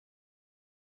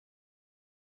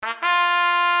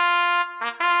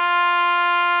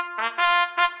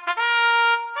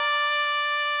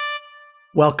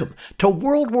Welcome to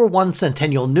World War I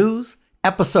Centennial News,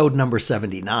 episode number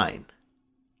 79.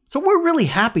 So we're really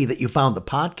happy that you found the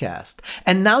podcast,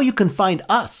 and now you can find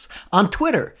us on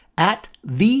Twitter at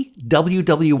the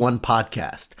WW1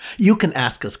 Podcast. You can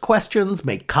ask us questions,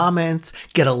 make comments,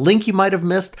 get a link you might have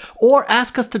missed, or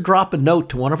ask us to drop a note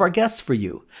to one of our guests for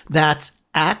you. That's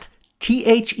at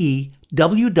THEWW1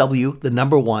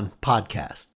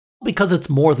 Podcast, because it's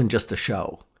more than just a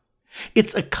show.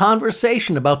 It's a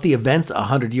conversation about the events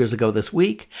 100 years ago this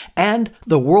week and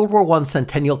the World War I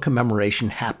Centennial commemoration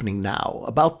happening now,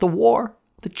 about the war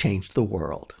that changed the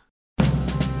world.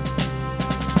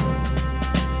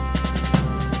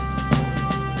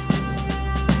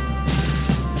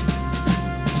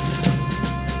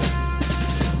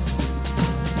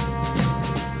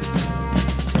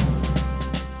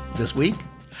 This week,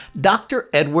 Dr.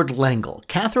 Edward Lengel,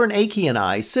 Catherine Akey, and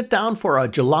I sit down for a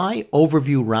July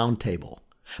Overview Roundtable.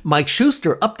 Mike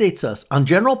Schuster updates us on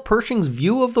General Pershing's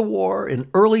view of the war in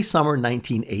early summer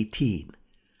 1918.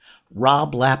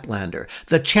 Rob Laplander,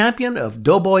 the champion of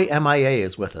Doughboy MIA,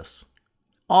 is with us.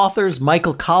 Authors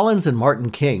Michael Collins and Martin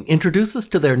King introduce us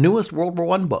to their newest World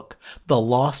War I book, The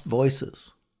Lost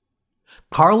Voices.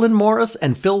 Carlin Morris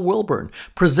and Phil Wilburn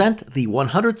present the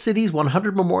 100 Cities,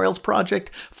 100 Memorials project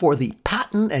for the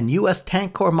Patton and U.S.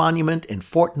 Tank Corps Monument in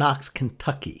Fort Knox,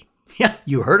 Kentucky. Yeah,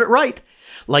 you heard it right.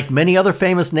 Like many other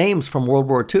famous names from World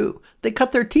War II, they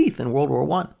cut their teeth in World War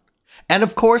I. And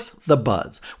of course, The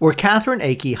Buzz, where Catherine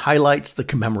Akey highlights the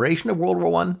commemoration of World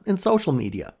War I in social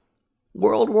media.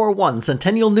 World War I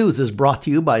Centennial News is brought to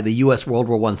you by the U.S. World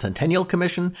War I Centennial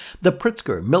Commission, the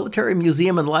Pritzker Military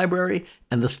Museum and Library,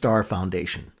 and the Starr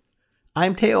Foundation.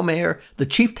 I'm Theo Mayer, the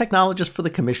Chief Technologist for the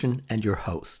Commission and your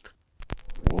host.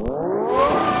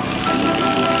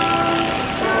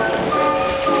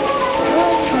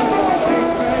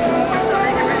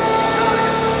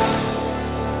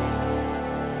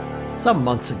 Some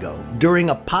months ago, during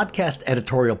a podcast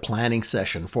editorial planning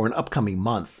session for an upcoming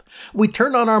month, we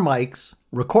turned on our mics,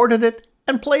 recorded it,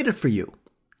 and played it for you.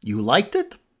 You liked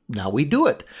it? Now we do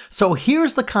it. So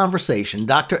here's the conversation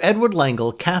Dr. Edward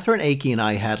Lengel, Catherine Akey, and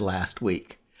I had last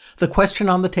week. The question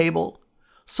on the table: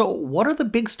 so what are the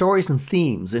big stories and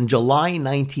themes in July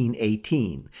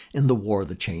 1918 in the war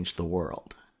that changed the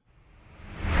world?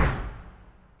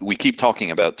 We keep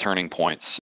talking about turning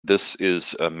points. This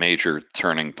is a major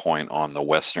turning point on the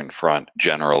Western Front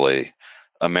generally.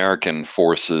 American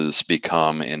forces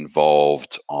become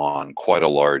involved on quite a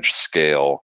large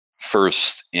scale,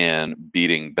 first in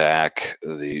beating back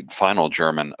the final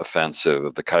German offensive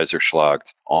of the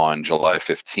Kaiserschlacht on July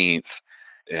 15th,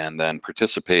 and then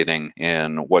participating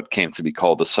in what came to be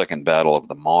called the Second Battle of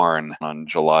the Marne on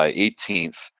July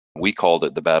 18th. We called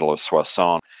it the Battle of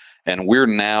Soissons. And we're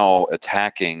now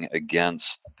attacking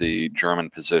against the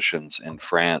German positions in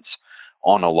France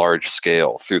on a large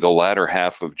scale. Through the latter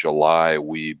half of July,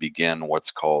 we begin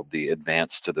what's called the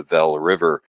advance to the Vesle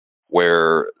River,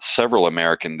 where several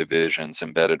American divisions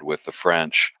embedded with the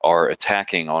French are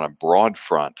attacking on a broad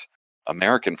front.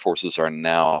 American forces are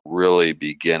now really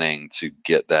beginning to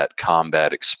get that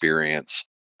combat experience.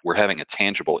 We're having a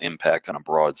tangible impact on a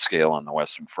broad scale on the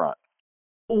Western Front.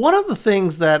 One of the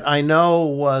things that I know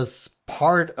was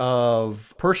part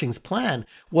of Pershing's plan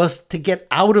was to get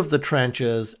out of the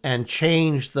trenches and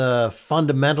change the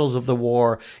fundamentals of the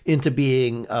war into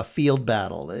being a field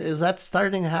battle. Is that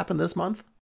starting to happen this month?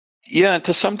 Yeah,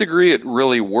 to some degree it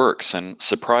really works, and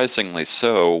surprisingly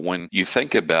so. When you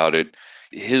think about it,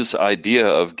 his idea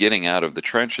of getting out of the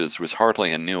trenches was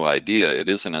hardly a new idea. It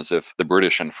isn't as if the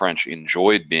British and French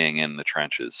enjoyed being in the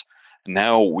trenches.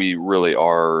 Now we really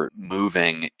are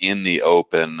moving in the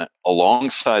open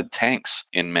alongside tanks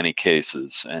in many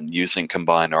cases and using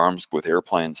combined arms with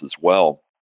airplanes as well.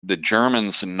 The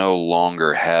Germans no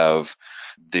longer have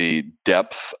the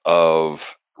depth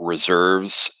of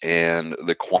reserves and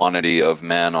the quantity of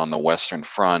men on the Western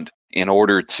Front in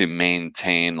order to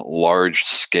maintain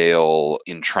large-scale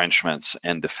entrenchments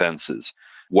and defenses.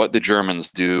 What the Germans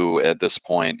do at this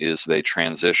point is they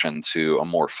transition to a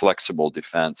more flexible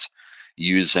defense,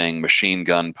 using machine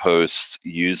gun posts,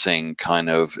 using kind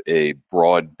of a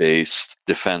broad-based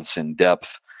defense in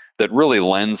depth that really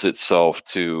lends itself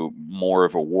to more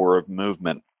of a war of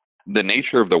movement. The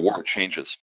nature of the war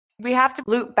changes. We have to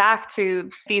loop back to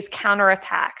these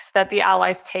counterattacks that the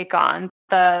Allies take on,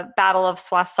 the Battle of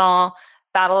Soissons,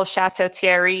 Battle of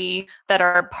Château-Thierry, that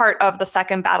are part of the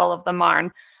Second Battle of the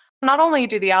Marne. Not only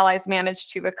do the Allies manage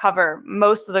to recover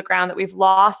most of the ground that we've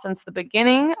lost since the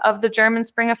beginning of the German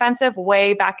spring offensive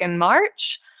way back in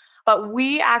March, But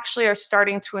we actually are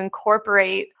starting to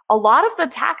incorporate a lot of the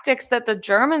tactics that the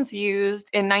Germans used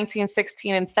in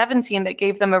 1916 and 17 that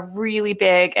gave them a really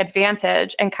big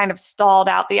advantage and kind of stalled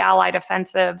out the Allied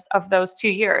offensives of those 2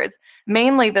 years.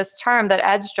 Mainly this term that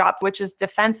Ed's dropped, which is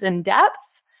defense in depth.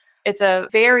 It's a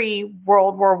very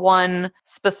World War I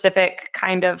specific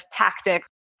kind of tactic.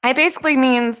 It basically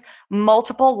means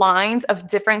multiple lines of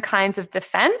different kinds of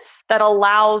defense that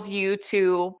allows you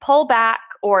to pull back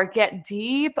or get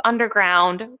deep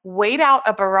underground, wait out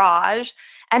a barrage,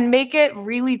 and make it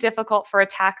really difficult for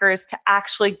attackers to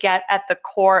actually get at the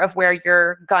core of where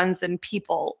your guns and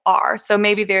people are. So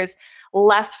maybe there's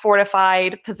less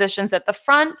fortified positions at the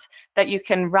front that you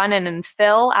can run in and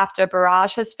fill after a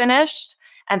barrage has finished,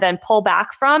 and then pull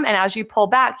back from. And as you pull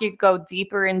back, you go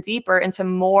deeper and deeper into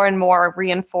more and more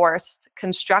reinforced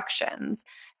constructions.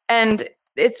 And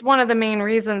it's one of the main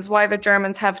reasons why the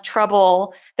Germans have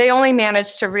trouble. They only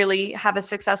managed to really have a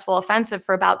successful offensive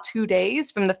for about 2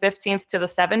 days, from the 15th to the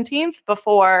 17th,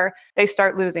 before they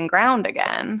start losing ground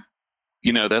again.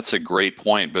 You know, that's a great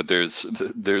point, but there's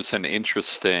an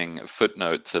interesting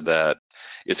footnote to that.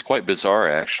 It's quite bizarre,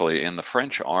 actually. In the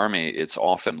French army, it's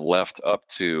often left up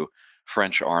to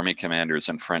French army commanders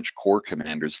and French corps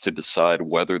commanders to decide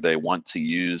whether they want to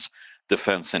use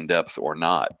defense in depth or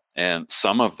not. And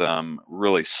some of them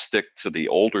really stick to the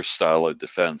older style of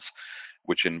defense,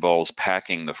 which involves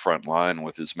packing the front line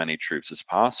with as many troops as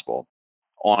possible.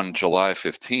 On July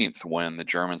 15th, when the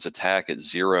Germans attack at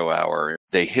 0 hour,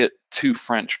 they hit 2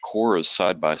 French corps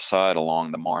side by side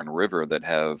along the Marne River that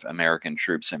have American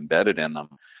troops embedded in them.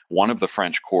 One of the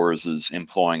French corps is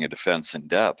employing a defense in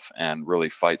depth and really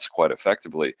fights quite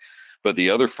effectively. But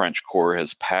the other French corps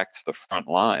has packed the front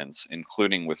lines,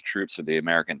 including with troops of the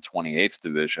American 28th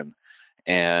Division.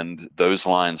 And those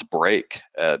lines break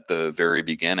at the very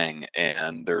beginning,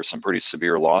 and there are some pretty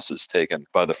severe losses taken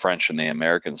by the French and the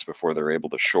Americans before they're able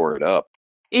to shore it up.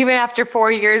 Even after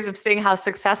 4 years of seeing how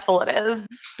successful it is.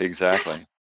 Exactly.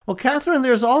 Well, Catherine,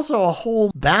 there's also a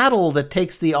whole battle that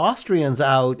takes the Austrians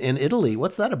out in Italy.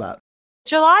 What's that about?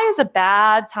 July is a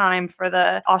bad time for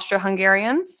the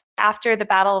Austro-Hungarians. After the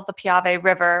Battle of the Piave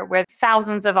River, where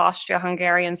thousands of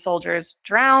Austro-Hungarian soldiers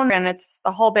drowned, and it's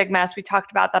a whole big mess. We talked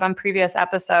about that on previous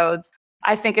episodes.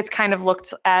 I think it's kind of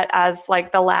looked at as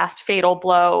like the last fatal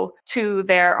blow to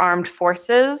their armed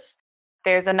forces.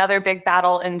 There's another big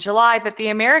battle in July that the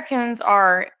Americans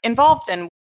are involved in.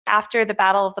 After the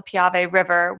Battle of the Piave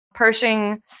River,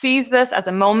 Pershing sees this as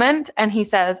a moment, and he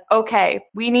says, okay,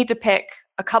 we need to pick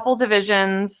a couple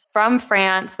divisions from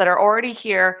France that are already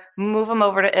here, move them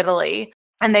over to Italy.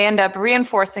 And they end up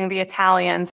reinforcing the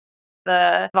Italians.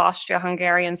 The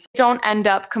Austro-Hungarians don't end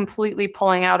up completely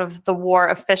pulling out of the war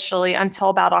officially until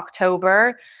about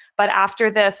October. But after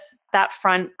this, that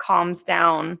front calms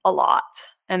down a lot,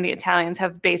 and the Italians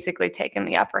have basically taken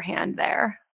the upper hand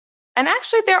there. And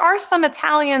actually, there are some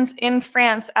Italians in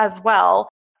France as well.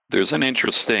 There's an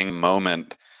interesting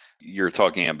moment. You're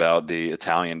talking about the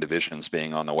Italian divisions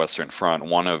being on the Western Front.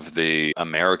 One of the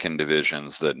American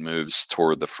divisions that moves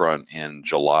toward the front in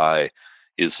July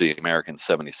is the American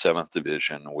 77th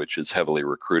Division, which is heavily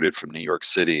recruited from New York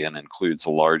City and includes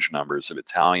large numbers of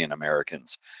Italian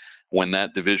Americans. When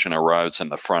that division arrives in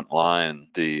the front line,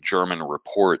 the German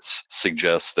reports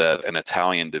suggest that an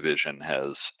Italian division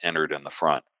has entered in the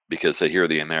front, because they hear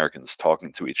the Americans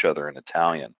talking to each other in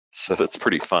Italian. So that's a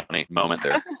pretty funny moment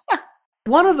there.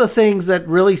 One of the things that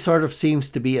really sort of seems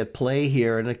to be at play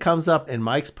here, and it comes up in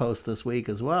Mike's post this week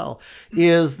as well,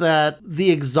 is that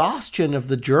the exhaustion of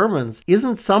the Germans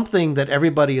isn't something that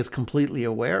everybody is completely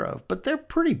aware of, but they're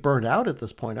pretty burnt out at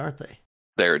this point, aren't they?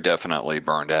 They're definitely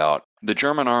burned out. The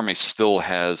German army still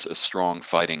has a strong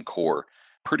fighting corps.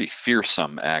 Pretty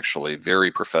fearsome, actually,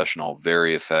 very professional,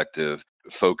 very effective,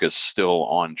 focused still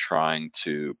on trying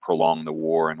to prolong the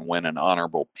war and win an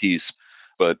honorable peace.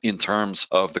 But in terms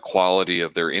of the quality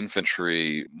of their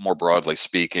infantry, more broadly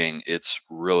speaking, it's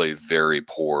really very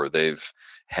poor. They've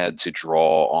had to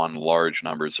draw on large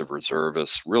numbers of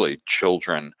reservists, really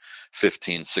children,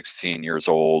 15, 16 years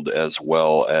old, as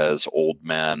well as old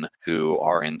men who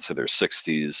are into their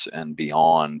 60s and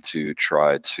beyond, to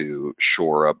try to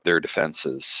shore up their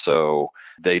defenses. So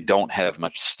they don't have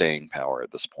much staying power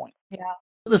at this point. Yeah.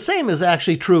 The same is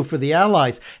actually true for the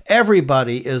Allies.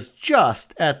 Everybody is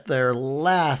just at their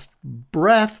last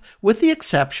breath, with the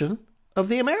exception of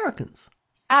the Americans.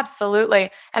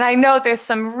 Absolutely. And I know there's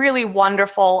some really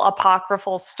wonderful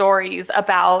apocryphal stories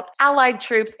about Allied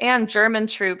troops and German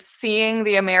troops seeing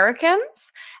the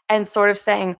Americans and sort of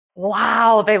saying,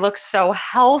 wow, they look so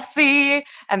healthy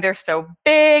and they're so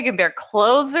big and their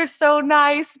clothes are so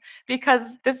nice,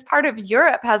 because this part of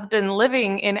Europe has been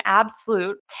living in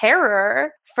absolute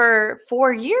terror for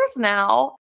 4 years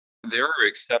now. There are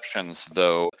exceptions,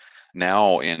 though.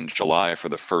 Now in July, for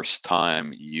the first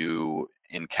time, you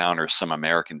encounter some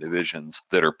American divisions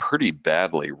that are pretty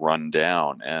badly run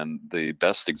down. And the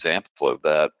best example of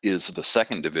that is the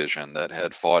 2nd Division that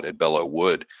had fought at Belleau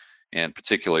Wood, and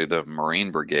particularly the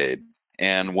Marine Brigade.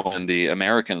 And when the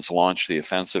Americans launched the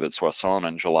offensive at Soissons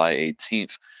on July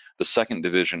 18th, the 2nd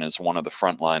Division is one of the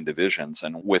frontline divisions.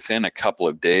 And within a couple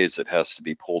of days, it has to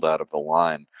be pulled out of the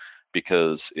line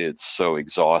because it's so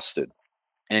exhausted.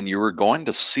 And you are going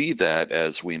to see that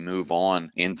as we move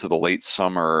on into the late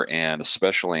summer and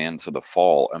especially into the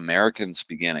fall, Americans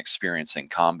begin experiencing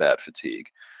combat fatigue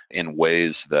in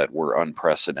ways that were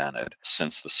unprecedented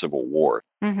since the Civil War.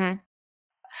 Mm-hmm.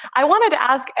 I wanted to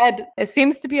ask Ed, it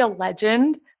seems to be a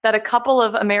legend that a couple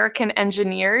of American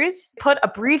engineers put a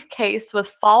briefcase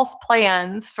with false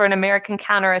plans for an American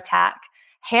counterattack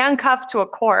handcuffed to a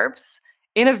corpse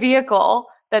in a vehicle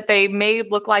that they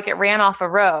made look like it ran off a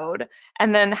road,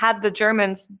 and then had the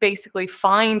Germans basically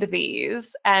find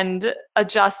these and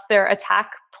adjust their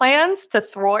attack plans to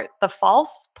thwart the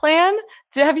false plan.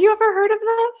 Have you ever heard of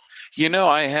this?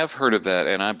 I have heard of that,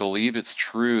 and I believe it's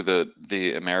true that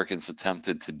the Americans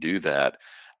attempted to do that.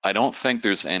 I don't think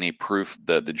there's any proof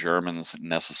that the Germans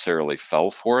necessarily fell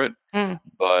for it,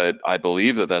 but I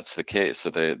believe that that's the case,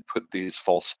 that they had put these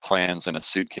false plans in a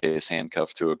suitcase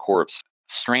handcuffed to a corpse.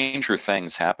 Stranger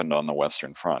things happened on the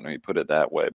Western Front, let me put it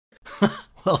that way.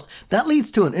 Well, that leads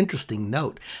to an interesting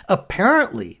note.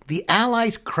 Apparently, the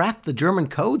Allies cracked the German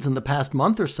codes in the past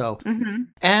month or so. Mm-hmm.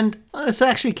 And this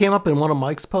actually came up in one of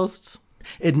Mike's posts.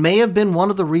 It may have been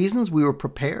one of the reasons we were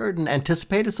prepared and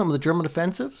anticipated some of the German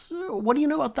offensives. What do you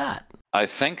know about that? I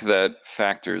think that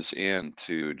factors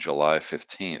into July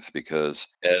 15th because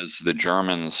as the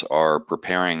Germans are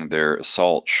preparing their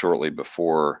assault shortly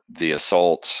before the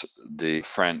assault, the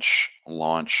French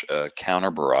launch a counter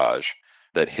barrage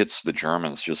that hits the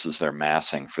Germans just as they're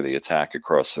massing for the attack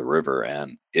across the river.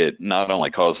 And it not only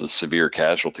causes severe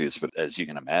casualties, but as you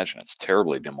can imagine, it's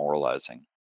terribly demoralizing.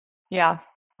 Yeah.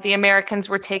 The Americans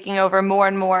were taking over more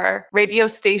and more radio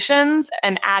stations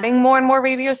and adding more and more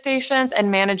radio stations and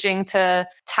managing to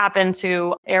tap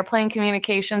into airplane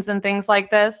communications and things like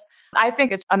this. I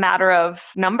think it's a matter of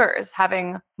numbers,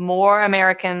 having more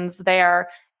Americans there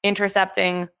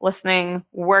intercepting, listening,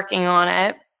 working on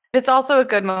it. It's also a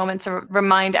good moment to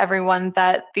remind everyone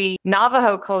that the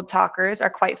Navajo code talkers are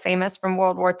quite famous from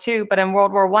World War II, but in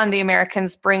World War I, the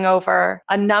Americans bring over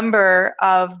a number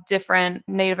of different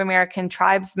Native American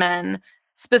tribesmen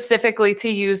specifically to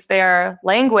use their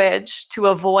language to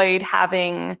avoid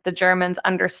having the Germans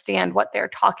understand what they're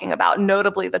talking about.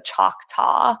 Notably, the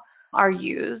Choctaw are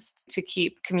used to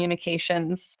keep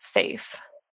communications safe.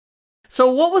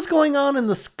 So what was going on in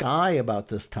the sky about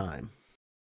this time?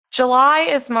 July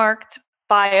is marked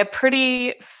by a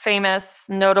pretty famous,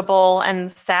 notable, and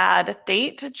sad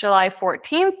date. July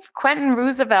 14th, Quentin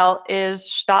Roosevelt is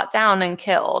shot down and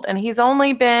killed. And he's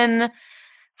only been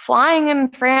flying in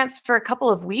France for a couple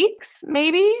of weeks,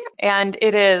 maybe. And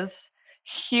it is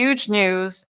huge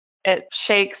news. It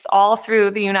shakes all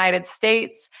through the United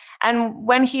States. And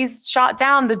when he's shot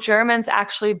down, the Germans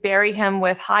actually bury him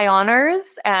with high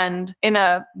honors and in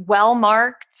a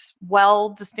well-marked,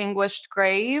 well-distinguished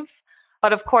grave.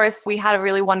 But of course, we had a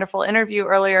really wonderful interview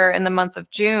earlier in the month of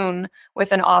June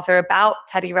with an author about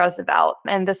Teddy Roosevelt.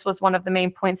 And this was one of the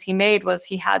main points he made, was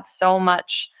he had so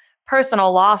much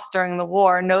personal loss during the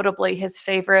war, notably his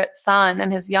favorite son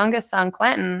and his youngest son,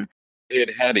 Quentin. It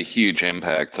had a huge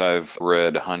impact. I've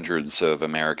read hundreds of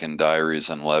American diaries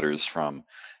and letters from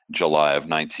July of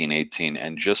 1918,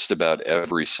 and just about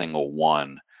every single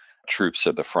one, troops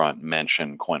at the front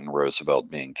mentioned Quentin Roosevelt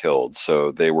being killed.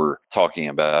 So they were talking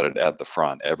about it at the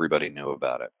front. Everybody knew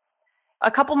about it.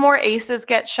 A couple more aces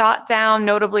get shot down,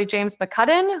 notably James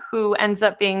McCudden, who ends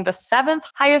up being the 7th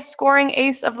highest scoring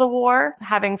ace of the war,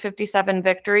 having 57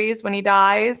 victories when he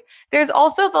dies. There's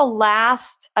also the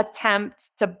last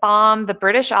attempt to bomb the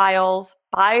British Isles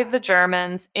by the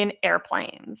Germans in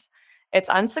airplanes. It's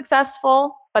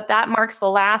unsuccessful, but that marks the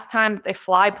last time that they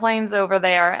fly planes over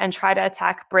there and try to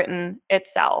attack Britain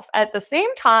itself. At the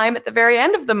same time, at the very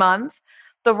end of the month,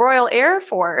 the Royal Air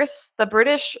Force, the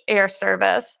British Air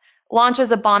Service,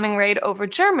 launches a bombing raid over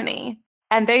Germany,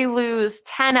 and they lose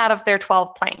 10 out of their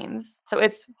 12 planes. So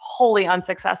it's wholly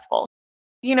unsuccessful.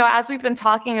 You know, as we've been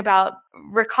talking about,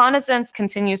 reconnaissance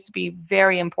continues to be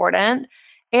very important.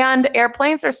 And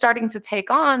airplanes are starting to take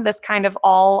on this kind of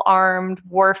all-armed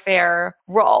warfare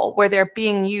role where they're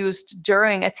being used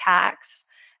during attacks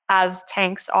as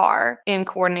tanks are in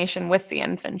coordination with the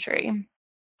infantry.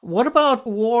 What about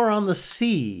war on the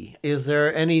sea? Is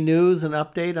there any news and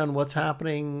update on what's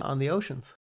happening on the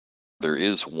oceans? There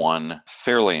is one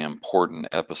fairly important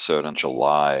episode in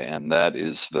July, and that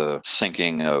is the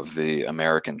sinking of the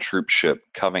American troop ship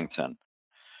Covington.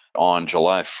 On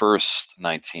July 1st,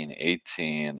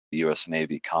 1918, the U.S.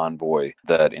 Navy convoy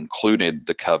that included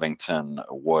the Covington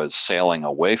was sailing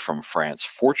away from France.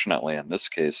 Fortunately, in this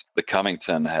case, the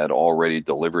Covington had already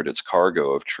delivered its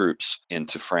cargo of troops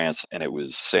into France, and it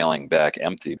was sailing back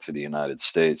empty to the United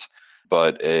States.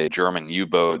 But a German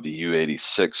U-boat, the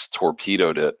U-86,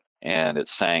 torpedoed it, and it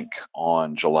sank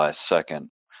on July 2nd.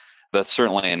 That's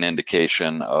certainly an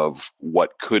indication of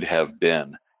what could have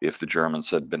been if the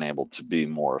Germans had been able to be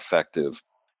more effective.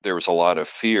 There was a lot of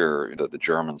fear that the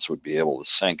Germans would be able to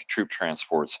sink troop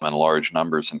transports in large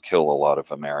numbers and kill a lot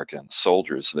of American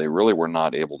soldiers. They really were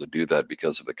not able to do that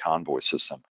because of the convoy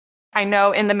system. I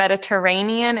know in the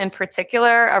Mediterranean in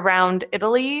particular, around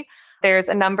Italy, there's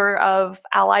a number of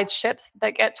Allied ships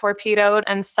that get torpedoed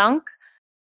and sunk.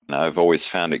 I've always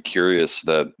found it curious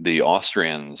that the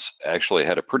Austrians actually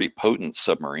had a pretty potent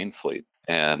submarine fleet,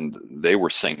 and they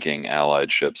were sinking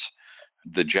Allied ships.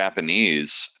 The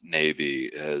Japanese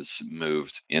Navy has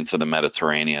moved into the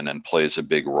Mediterranean and plays a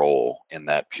big role in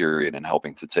that period in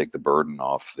helping to take the burden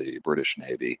off the British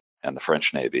Navy and the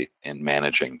French Navy in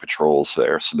managing patrols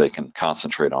there so they can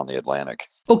concentrate on the Atlantic.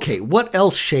 Okay, what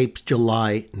else shapes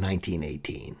July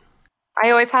 1918?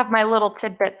 I always have my little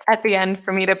tidbits at the end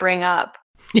for me to bring up.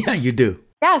 Yeah, you do.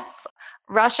 Yes,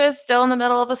 Russia's still in the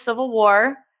middle of a civil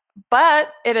war, but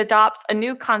it adopts a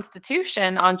new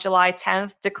constitution on July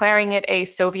 10th, declaring it a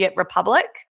Soviet republic.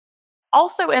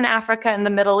 Also in Africa and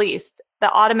the Middle East, the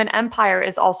Ottoman Empire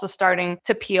is also starting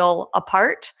to peel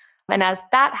apart. And as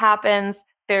that happens,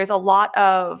 there's a lot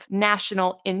of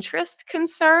national interest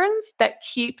concerns that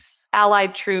keeps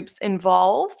Allied troops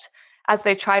involved as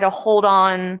they try to hold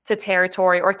on to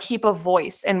territory or keep a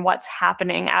voice in what's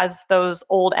happening as those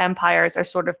old empires are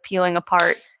sort of peeling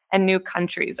apart and new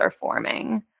countries are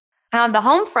forming. And on the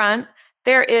home front,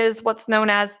 there is what's known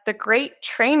as the Great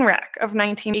Train Wreck of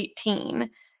 1918.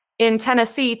 In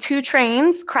Tennessee, 2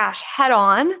 trains crash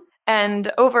head-on,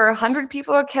 and over 100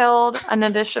 people are killed, an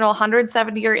additional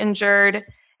 170 are injured.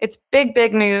 It's big,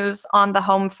 big news on the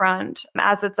home front,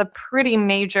 as it's a pretty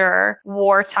major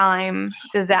wartime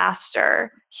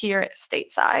disaster here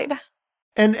stateside.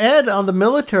 And Ed, on the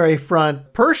military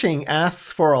front, Pershing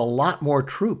asks for a lot more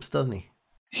troops, doesn't he?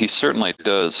 He certainly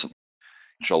does.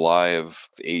 July of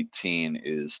 18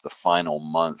 is the final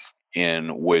month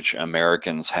in which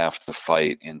Americans have to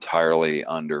fight entirely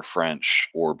under French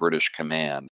or British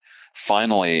command.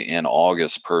 Finally, in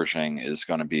August, Pershing is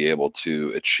going to be able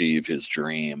to achieve his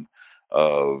dream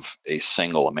of a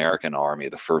single American army,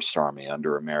 the First Army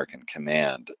under American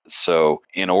command. So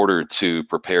in order to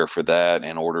prepare for that,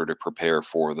 in order to prepare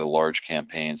for the large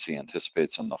campaigns he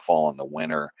anticipates in the fall and the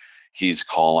winter, he's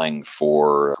calling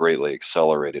for greatly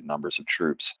accelerated numbers of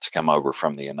troops to come over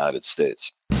from the United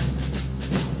States.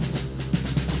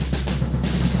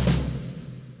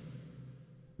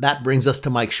 That brings us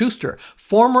to Mike Schuster,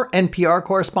 former NPR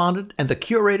correspondent and the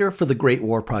curator for the Great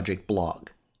War Project blog.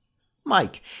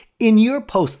 Mike, in your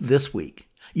post this week,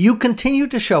 you continue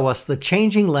to show us the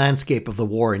changing landscape of the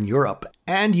war in Europe,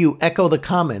 and you echo the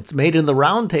comments made in the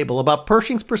roundtable about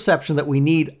Pershing's perception that we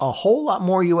need a whole lot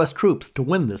more U.S. troops to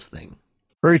win this thing.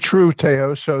 Very true,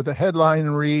 Teo. So the headline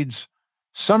reads,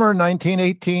 Summer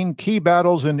 1918, Key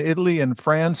Battles in Italy and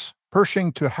France,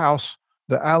 Pershing to House,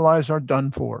 the Allies are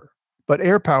done for. But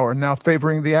air power now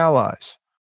favoring the Allies.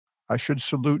 I should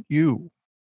salute you.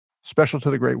 Special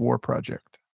to the Great War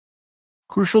Project.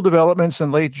 Crucial developments in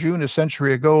late June a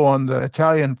century ago on the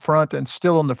Italian front and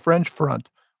still on the French front,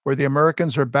 where the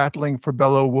Americans are battling for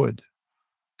Belleau Wood.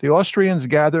 The Austrians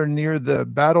gather near the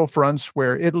battle fronts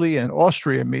where Italy and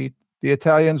Austria meet, the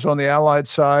Italians on the Allied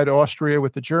side, Austria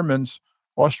with the Germans.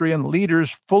 Austrian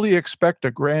leaders fully expect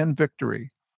a grand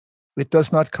victory. It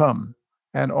does not come,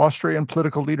 and Austrian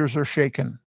political leaders are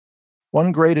shaken.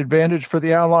 One great advantage for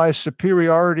the Allies'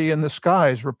 superiority in the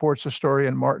skies, reports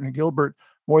historian Martin Gilbert.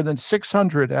 More than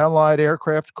 600 Allied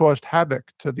aircraft caused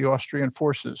havoc to the Austrian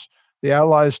forces. The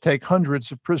Allies take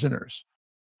hundreds of prisoners.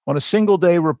 On a single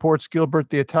day, reports Gilbert,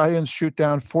 the Italians shoot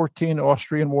down 14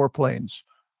 Austrian warplanes.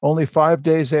 Only 5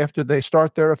 days after they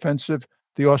start their offensive,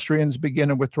 the Austrians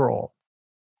begin a withdrawal.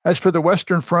 As for the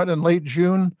Western Front in late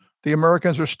June, the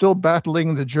Americans are still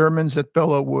battling the Germans at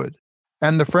Belleau Wood.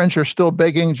 And the French are still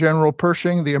begging General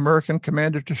Pershing, the American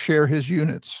commander, to share his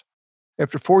units.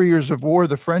 After 4 years of war,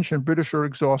 the French and British are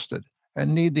exhausted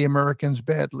and need the Americans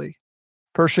badly.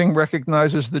 Pershing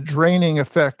recognizes the draining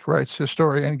effect, writes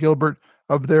historian Gilbert,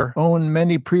 of their own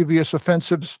many previous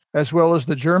offensives, as well as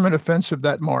the German offensive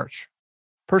that March.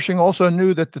 Pershing also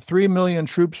knew that the 3 million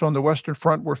troops on the Western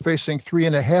Front were facing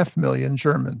 3.5 million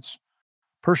Germans.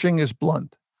 Pershing is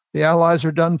blunt. The Allies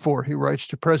are done for, he writes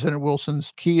to President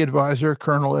Wilson's key advisor,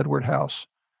 Colonel Edward House.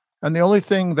 And the only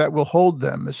thing that will hold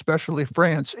them, especially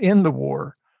France, in the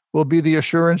war will be the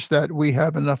assurance that we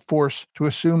have enough force to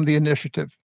assume the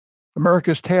initiative.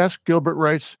 America's task, Gilbert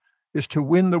writes, is to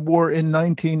win the war in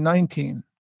 1919.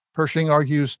 Pershing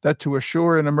argues that to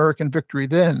assure an American victory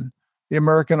then, the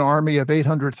American army of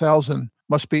 800,000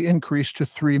 must be increased to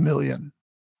 3 million.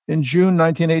 In June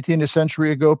 1918, a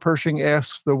century ago, Pershing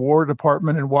asks the War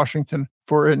Department in Washington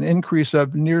for an increase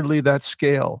of nearly that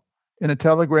scale. In a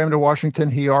telegram to Washington,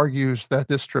 he argues that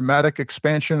this dramatic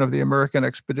expansion of the American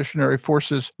expeditionary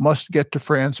forces must get to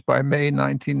France by May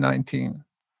 1919.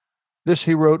 This,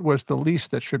 he wrote, was the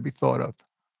least that should be thought of.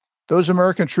 Those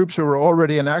American troops who were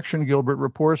already in action, Gilbert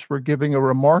reports, were giving a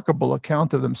remarkable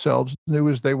account of themselves, new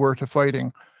as they were to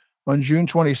fighting. On June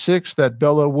 26th at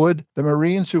Belleau Wood, the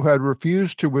Marines who had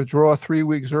refused to withdraw 3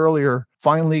 weeks earlier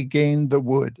finally gained the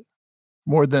wood.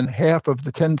 More than half of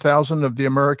the 10,000 of the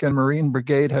American Marine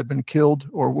Brigade had been killed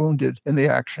or wounded in the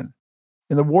action.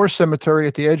 In the war cemetery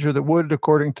at the edge of the wood,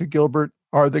 according to Gilbert,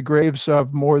 are the graves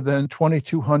of more than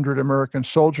 2,200 American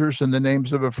soldiers and the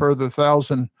names of a further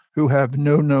 1,000 who have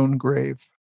no known grave.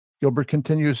 Gilbert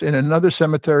continues, in another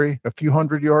cemetery a few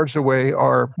hundred yards away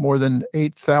are more than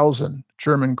 8,000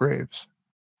 German graves.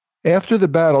 After the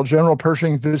battle, General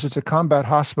Pershing visits a combat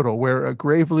hospital where a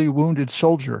gravely wounded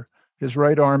soldier, his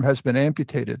right arm has been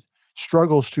amputated,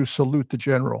 struggles to salute the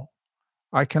general.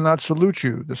 "I cannot salute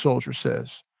you," the soldier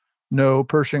says. "No,"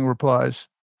 Pershing replies,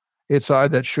 "it's I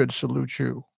that should salute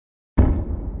you."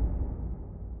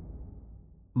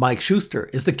 Mike Schuster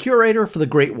is the curator for the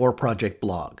Great War Project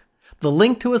blog. The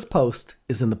link to his post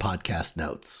is in the podcast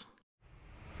notes.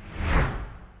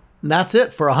 And that's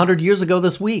it for 100 years ago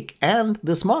this week and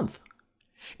this month.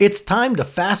 It's time to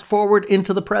fast forward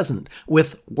into the present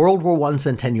with World War I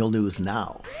Centennial News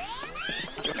Now.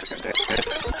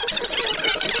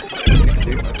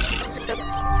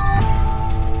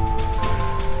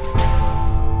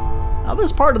 Now,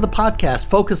 this part of the podcast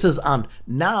focuses on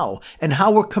now and how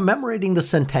we're commemorating the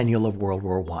centennial of World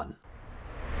War I.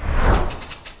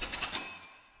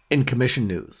 In commission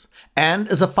news, and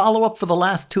as a follow-up for the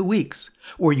last 2 weeks,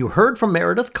 where you heard from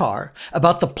Meredith Carr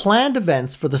about the planned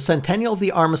events for the centennial of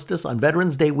the armistice on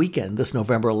Veterans Day weekend this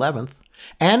November 11th,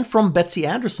 and from Betsy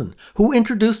Anderson, who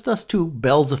introduced us to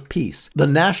Bells of Peace, the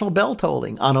national bell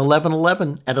tolling on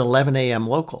 11/11 at 11 a.m.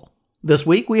 local. This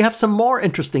week, we have some more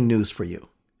interesting news for you.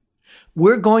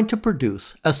 We're going to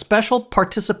produce a special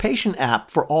participation app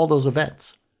for all those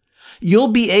events.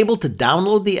 You'll be able to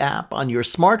download the app on your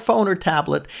smartphone or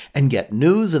tablet and get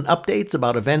news and updates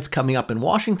about events coming up in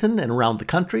Washington and around the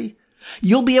country.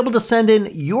 You'll be able to send in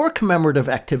your commemorative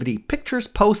activity pictures,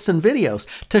 posts, and videos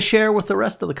to share with the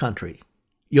rest of the country.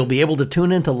 You'll be able to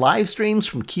tune into live streams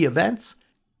from key events.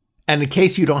 And in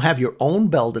case you don't have your own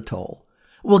bell to toll,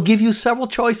 we'll give you several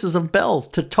choices of bells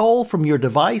to toll from your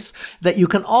device that you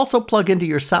can also plug into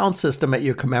your sound system at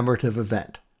your commemorative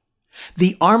event.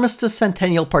 The Armistice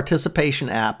Centennial Participation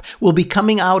app will be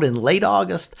coming out in late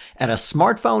August at a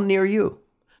smartphone near you.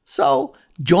 So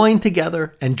join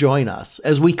together and join us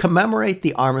as we commemorate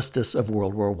the armistice of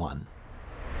World War I.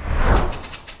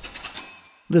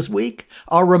 This week,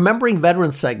 our Remembering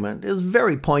Veterans segment is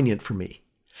very poignant for me.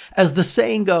 As the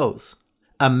saying goes,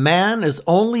 a man is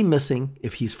only missing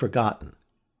if he's forgotten.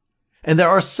 And there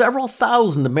are several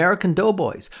thousand American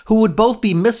doughboys who would both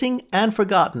be missing and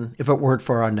forgotten if it weren't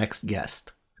for our next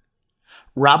guest.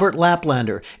 Robert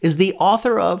Laplander is the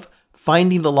author of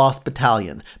Finding the Lost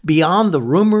Battalion, Beyond the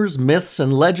Rumors, Myths,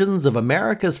 and Legends of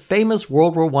America's Famous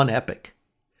World War I Epic.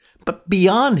 But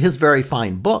beyond his very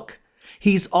fine book,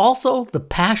 he's also the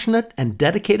passionate and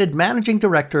dedicated managing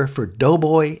director for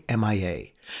Doughboy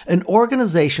MIA, an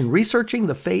organization researching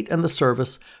the fate and the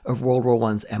service of World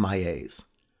War I's MIAs.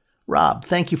 Rob,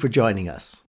 thank you for joining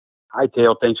us. Hi,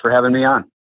 Theo. Thanks for having me on.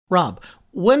 Rob,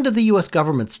 when did the U.S.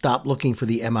 government stop looking for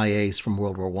the MIAs from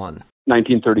World War I?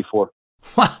 1934.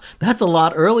 Wow, that's a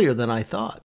lot earlier than I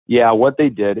thought. Yeah, what they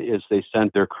did is they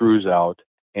sent their crews out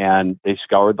and they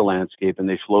scoured the landscape and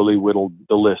they slowly whittled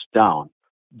the list down.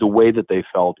 The way that they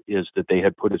felt is that they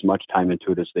had put as much time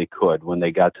into it as they could. When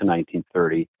they got to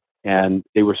 1930, And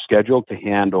they were scheduled to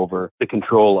hand over the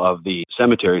control of the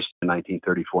cemeteries in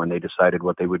 1934, and they decided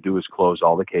what they would do is close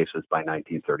all the cases by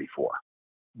 1934.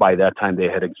 By that time, they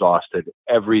had exhausted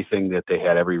everything that they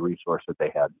had, every resource that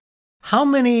they had. How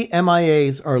many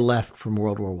MIAs are left from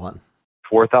World War I?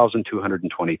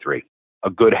 4,223. A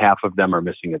good half of them are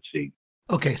missing at sea.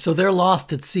 Okay, so they're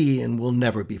lost at sea and will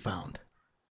never be found.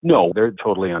 No, they're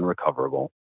totally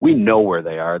unrecoverable. We know where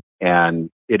they are, and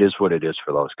it is what it is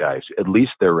for those guys. At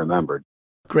least they're remembered.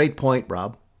 Great point,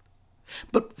 Rob.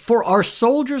 But for our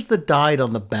soldiers that died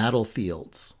on the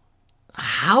battlefields,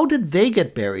 how did they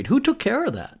get buried? Who took care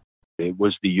of that? It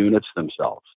was the units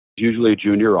themselves, usually a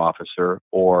junior officer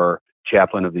or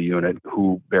chaplain of the unit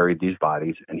who buried these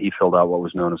bodies, and he filled out what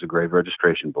was known as a grave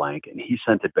registration blank, and he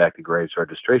sent it back to Graves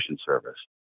Registration Service.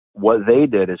 What they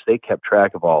did is they kept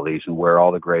track of all these and where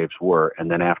all the graves were,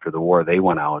 and then after the war, they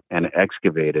went out and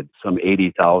excavated some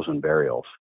 80,000 burials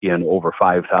in over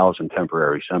 5,000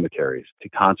 temporary cemeteries to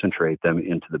concentrate them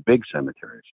into the big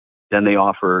cemeteries. Then they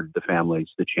offered the families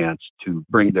the chance to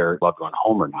bring their loved one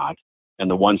home or not,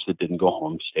 and the ones that didn't go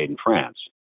home stayed in France.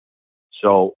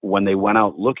 So when they went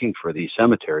out looking for these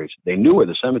cemeteries, they knew where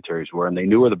the cemeteries were, and they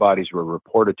knew where the bodies were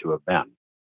reported to have been.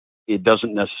 It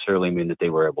doesn't necessarily mean that they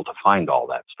were able to find all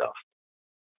that stuff.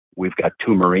 We've got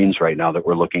 2 Marines right now that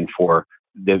we're looking for,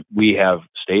 that we have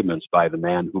statements by the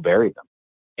man who buried them.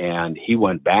 And he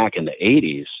went back in the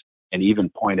 80s and even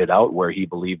pointed out where he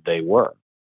believed they were.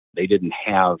 They didn't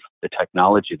have the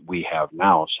technology that we have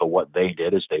now. So what they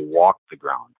did is they walked the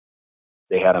ground.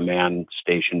 They had a man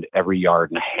stationed every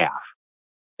yard and a half.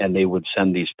 And they would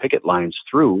send these picket lines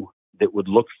through that would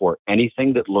look for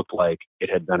anything that looked like it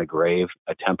had been a grave,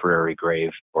 a temporary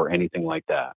grave, or anything like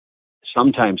that.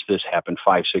 Sometimes this happened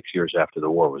 5-6 years after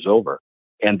the war was over,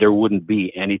 and there wouldn't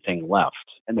be anything left,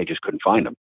 and they just couldn't find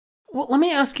them. Well, let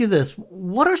me ask you this.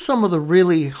 What are some of the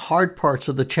really hard parts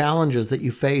of the challenges that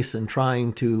you face in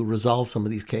trying to resolve some of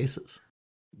these cases?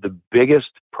 The biggest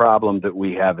problem that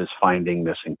we have is finding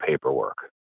missing paperwork.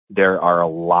 There are a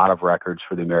lot of records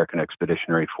for the American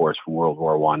Expeditionary Force from World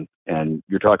War I, and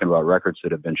you're talking about records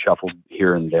that have been shuffled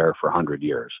here and there for 100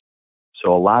 years.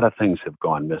 So a lot of things have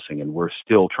gone missing, and we're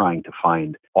still trying to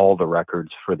find all the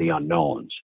records for the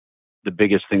unknowns. The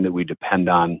biggest thing that we depend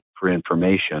on for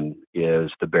information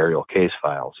is the burial case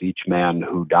files. Each man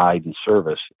who died in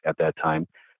service at that time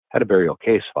had a burial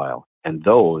case file, and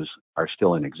those are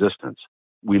still in existence.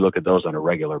 We look at those on a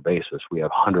regular basis. We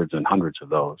have hundreds and hundreds of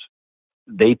those.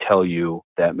 They tell you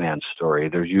that man's story.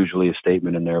 There's usually a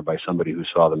statement in there by somebody who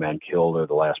saw the man killed or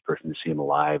the last person to see him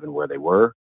alive and where they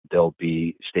were. There'll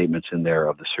be statements in there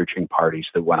of the searching parties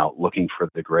that went out looking for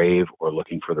the grave or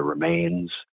looking for the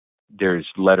remains. There's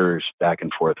letters back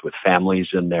and forth with families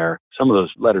in there. Some of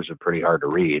those letters are pretty hard to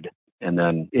read. And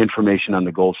then information on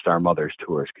the Gold Star Mothers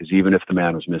tours, because even if the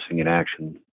man was missing in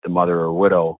action, the mother or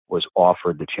widow was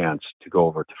offered the chance to go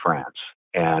over to France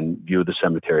and view the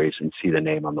cemeteries and see the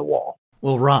name on the wall.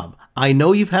 Well, Rob, I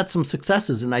know you've had some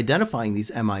successes in identifying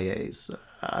these MIAs.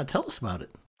 Tell us about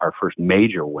it. Our first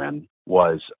major win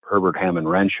was Herbert Hammond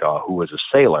Renshaw, who was a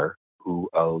sailor who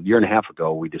a year and a half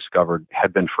ago we discovered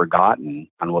had been forgotten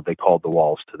on what they called the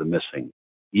walls to the missing.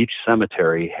 Each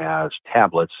cemetery has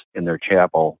tablets in their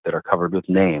chapel that are covered with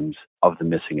names of the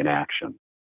missing in action.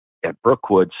 At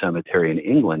Brookwood Cemetery in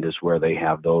England is where they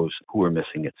have those who were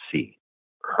missing at sea.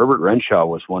 Herbert Renshaw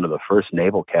was one of the first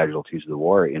naval casualties of the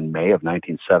war. In May of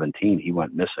 1917, he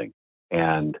went missing.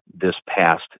 And this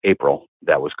past April,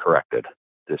 that was corrected.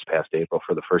 This past April,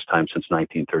 for the first time since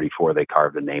 1934, they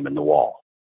carved a name in the wall.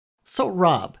 So,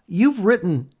 Rob, you've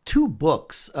written 2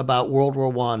 books about World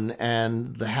War I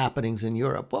and the happenings in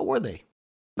Europe. What were they?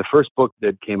 The first book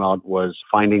that came out was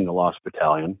Finding the Lost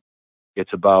Battalion.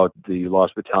 It's about the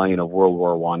Lost Battalion of World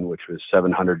War I, which was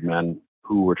 700 men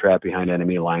who were trapped behind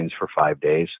enemy lines for 5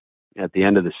 days. At the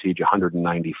end of the siege,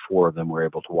 194 of them were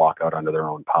able to walk out under their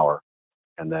own power.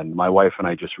 And then my wife and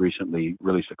I just recently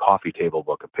released a coffee table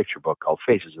book, a picture book called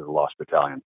Faces of the Lost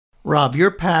Battalion. Rob, your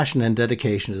passion and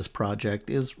dedication to this project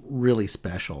is really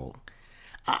special.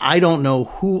 I don't know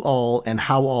who all and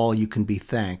how all you can be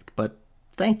thanked, but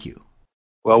thank you.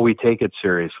 Well, we take it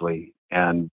seriously,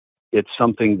 and it's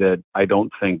something that I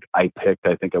don't think I picked.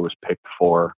 I think I was picked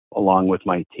for, along with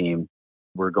my team.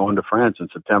 We're going to France in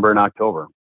September and October.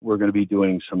 We're going to be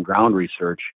doing some ground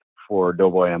research for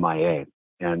Doughboy MIA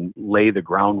and lay the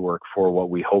groundwork for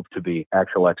what we hope to be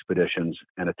actual expeditions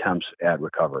and attempts at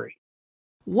recovery.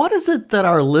 What is it that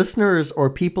our listeners or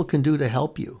people can do to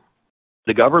help you?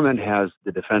 The government has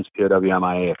the Defense POW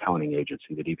MIA Accounting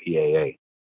Agency, the DPAA,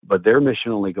 but their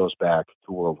mission only goes back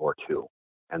to World War II,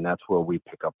 and that's where we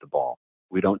pick up the ball.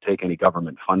 We don't take any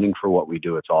government funding for what we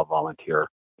do. It's all volunteer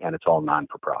and it's all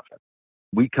non-for-profit.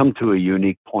 We come to a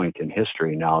unique point in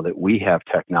history now that we have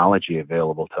technology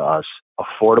available to us,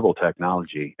 affordable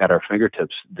technology at our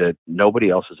fingertips that nobody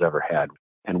else has ever had.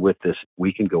 And with this,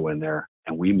 we can go in there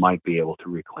and we might be able to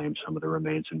reclaim some of the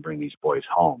remains and bring these boys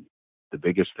home. The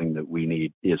biggest thing that we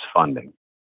need is funding.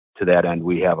 To that end,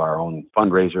 we have our own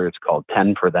fundraiser. It's called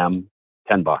 10 for Them,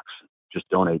 $10. Just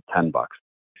donate $10.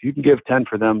 If you can give 10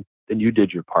 for them, then you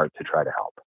did your part to try to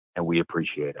help. And we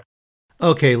appreciate it.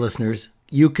 Okay, listeners,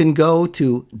 you can go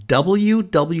to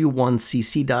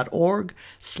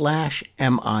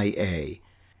ww1cc.org/MIA.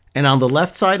 And on the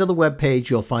left side of the webpage,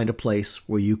 you'll find a place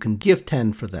where you can give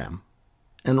 10 for them.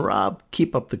 And Rob,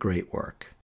 keep up the great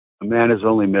work. A man is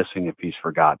only missing if he's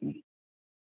forgotten.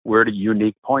 We're at a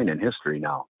unique point in history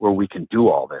now where we can do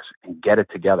all this and get it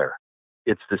together.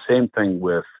 It's the same thing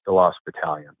with the Lost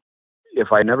Battalion.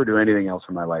 If I never do anything else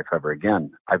in my life ever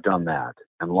again, I've done that.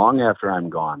 And long after I'm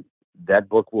gone, that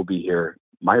book will be here,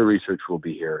 my research will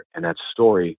be here, and that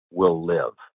story will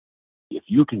live. If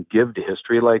you can give to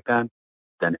history like that,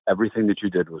 then everything that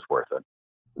you did was worth it.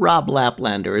 Rob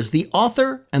Laplander is the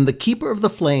author and the keeper of the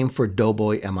flame for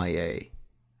Doughboy MIA.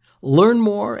 Learn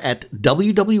more at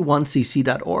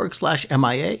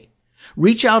ww1cc.org/MIA.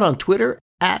 Reach out on Twitter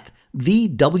at the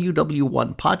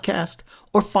WW1 Podcast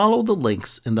or follow the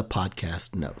links in the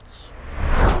podcast notes.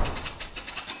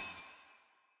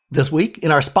 This week,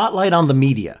 in our Spotlight on the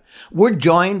Media, we're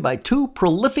joined by two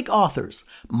prolific authors,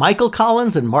 Michael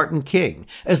Collins and Martin King,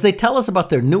 as they tell us about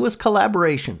their newest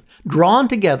collaboration, drawn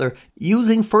together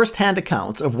using first-hand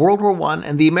accounts of World War I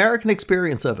and the American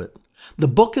experience of it. The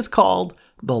book is called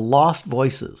The Lost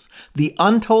Voices, The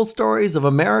Untold Stories of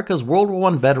America's World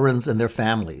War I Veterans and Their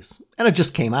Families. And it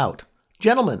just came out.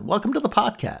 Gentlemen, welcome to the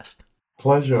podcast.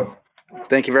 Pleasure.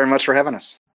 Thank you very much for having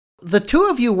us. The two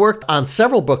of you worked on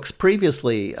several books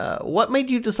previously. What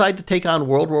made you decide to take on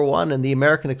World War I and the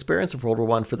American experience of World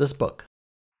War I for this book?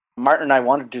 Martin and I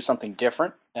wanted to do something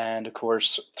different. And of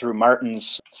course, through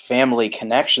Martin's family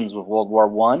connections with World War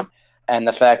I and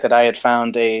the fact that I had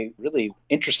found a really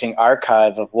interesting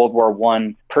archive of World War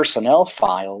I personnel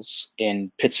files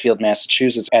in Pittsfield,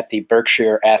 Massachusetts at the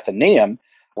Berkshire Athenaeum,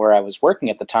 where I was working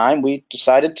at the time, we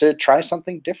decided to try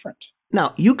something different.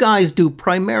 Now, you guys do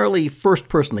primarily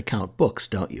first-person account books,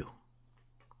 don't you?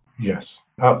 Yes,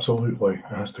 absolutely. It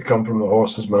has to come from the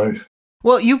horse's mouth.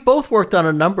 Well, you've both worked on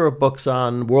a number of books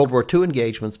on World War II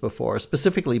engagements before,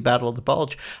 specifically Battle of the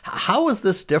Bulge. How is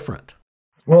this different?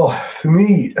 Well, for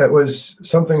me, it was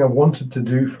something I wanted to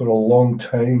do for a long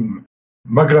time.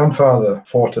 My grandfather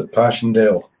fought at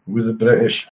Passchendaele with the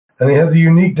British, and he had the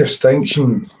unique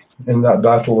distinction in that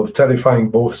battle of terrifying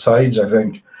both sides, I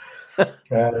think.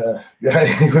 Yeah,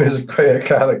 he was quite a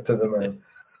character, the man.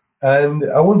 And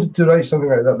I wanted to write something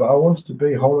like that, but I wanted to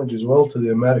pay homage as well to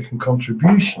the American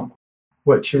contribution,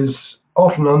 which is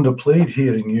often underplayed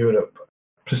here in Europe.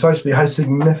 Precisely how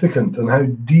significant and how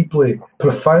deeply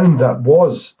profound that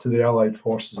was to the Allied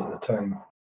forces at the time.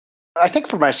 I think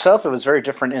for myself, it was very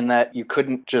different in that you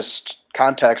couldn't just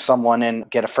contact someone and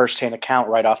get a first-hand account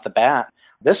right off the bat.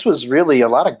 This was really a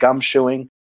lot of gumshoeing.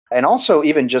 And also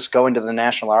even just going to the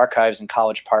National Archives in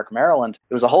College Park, Maryland,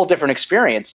 it was a whole different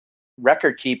experience.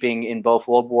 Record keeping in both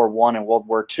World War I and World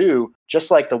War II,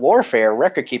 just like the warfare,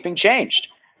 record keeping changed.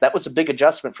 That was a big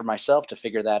adjustment for myself to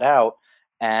figure that out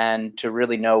and to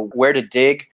really know where to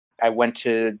dig. I went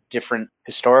to different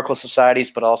historical societies,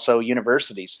 but also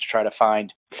universities to try to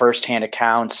find firsthand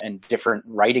accounts and different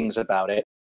writings about it.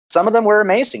 Some of them were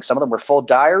amazing. Some of them were full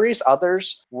diaries.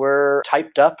 Others were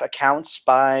typed up accounts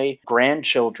by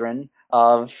grandchildren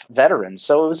of veterans.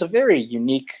 So it was a very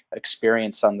unique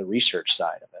experience on the research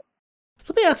side of it.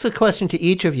 So let me ask a question to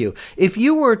each of you. If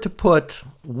you were to put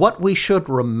what we should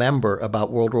remember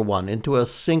about World War I into a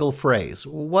single phrase,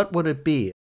 what would it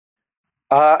be?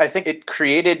 I think it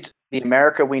created the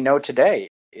America we know today.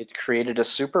 It created a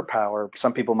superpower.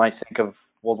 Some people might think of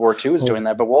World War II as doing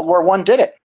that, but World War I did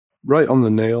it. Right on the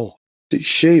nail. It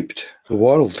shaped the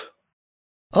world.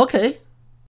 Okay.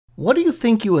 What do you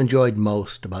think you enjoyed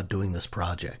most about doing this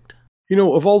project? You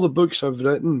know, of all the books I've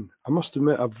written, I must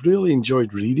admit I've really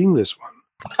enjoyed reading this one.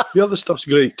 The other stuff's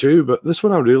great too, but this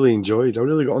one I really enjoyed. I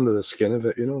really got under the skin of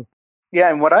it, you know.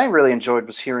 Yeah, and what I really enjoyed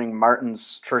was hearing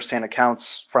Martin's firsthand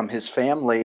accounts from his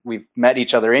family. We've met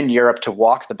each other in Europe to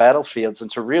walk the battlefields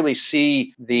and to really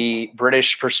see the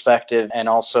British perspective and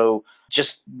also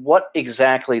just what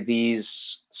exactly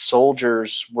these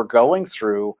soldiers were going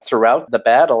through throughout the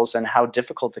battles and how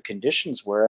difficult the conditions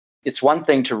were. It's one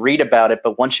thing to read about it,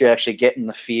 but once you actually get in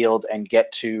the field and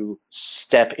get to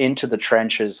step into the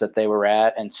trenches that they were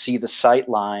at and see the sight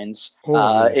lines,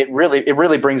 it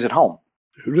really brings it home.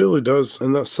 It really does,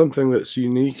 and that's something that's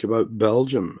unique about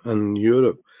Belgium and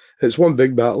Europe. It's one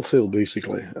big battlefield,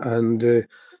 basically, and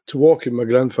to walk in my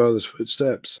grandfather's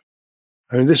footsteps.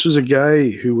 I mean, this was a guy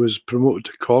who was promoted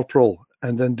to corporal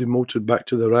and then demoted back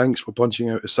to the ranks for punching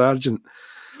out a sergeant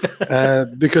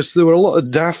because there were a lot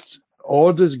of daft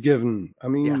orders given. I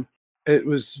mean, It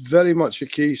was very much a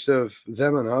case of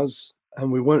them and us,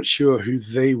 and we weren't sure who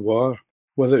they were,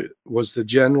 whether it was the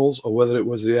generals or whether it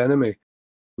was the enemy.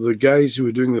 The guys who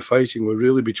were doing the fighting were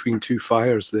really between two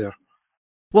fires there.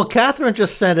 Well, Catherine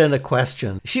just sent in a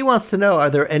question. She wants to know, are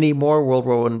there any more World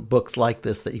War I books like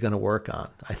this that you're going to work on?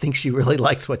 I think she really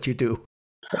likes what you do.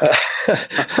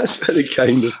 That's very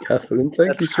kind of Catherine.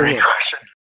 Thank you so much. Question.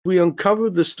 We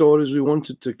uncovered the stories we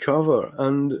wanted to cover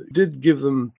and did give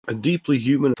them a deeply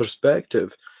human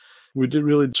perspective. We did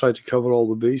really try to cover all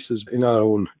the bases in our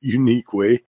own unique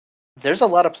way. There's a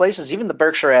lot of places, even the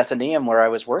Berkshire Athenaeum where I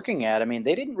was working at, I mean,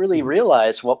 they didn't really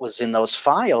realize what was in those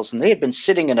files, and they had been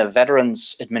sitting in a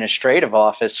veterans administrative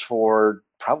office for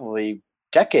probably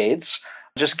decades,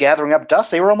 just gathering up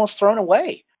dust. They were almost thrown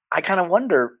away. I kind of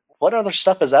wonder what other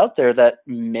stuff is out there that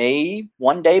may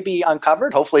one day be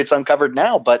uncovered. Hopefully it's uncovered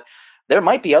now, but there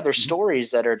might be other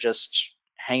stories that are just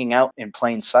hanging out in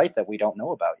plain sight that we don't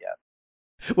know about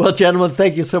yet. Well, gentlemen,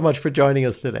 thank you so much for joining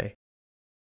us today.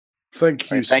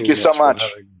 Thank you. Thank you so much.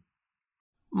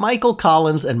 Michael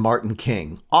Collins and Martin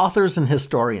King, authors and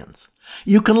historians.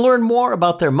 You can learn more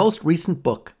about their most recent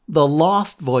book, The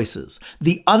Lost Voices,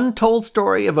 the untold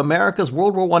story of America's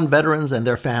World War I veterans and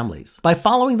their families, by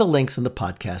following the links in the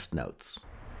podcast notes.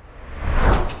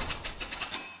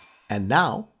 And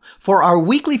now, for our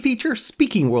weekly feature,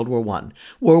 Speaking World War I,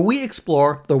 where we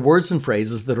explore the words and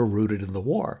phrases that are rooted in the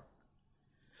war.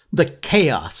 The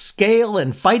chaos, scale,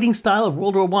 and fighting style of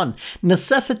World War I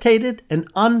necessitated an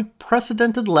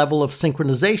unprecedented level of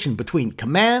synchronization between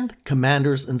command,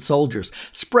 commanders, and soldiers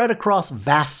spread across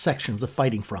vast sections of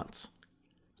fighting fronts.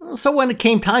 So when it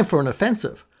came time for an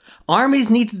offensive, armies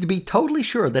needed to be totally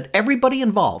sure that everybody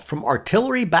involved, from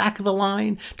artillery back of the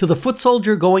line to the foot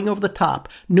soldier going over the top,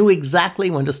 knew exactly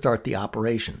when to start the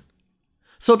operation.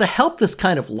 So to help this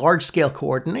kind of large-scale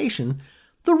coordination,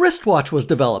 the wristwatch was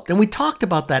developed, and we talked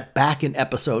about that back in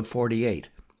episode 48.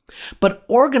 But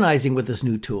organizing with this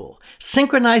new tool,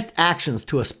 synchronized actions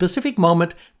to a specific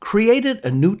moment, created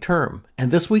a new term, and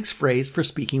this week's phrase for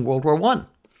Speaking World War I.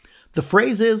 The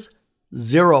phrase is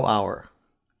 0 hour.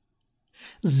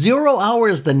 0 hour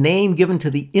is the name given to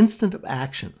the instant of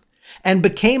action, and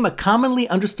became a commonly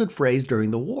understood phrase during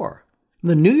the war.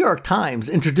 The New York Times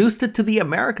introduced it to the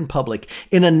American public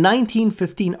in a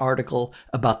 1915 article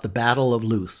about the Battle of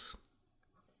Loos.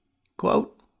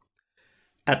 Quote,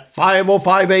 "At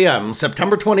 5:05 a.m.,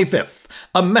 September 25th,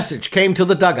 a message came to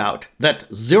the dugout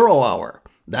that 0 hour,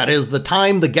 that is the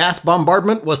time the gas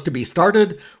bombardment was to be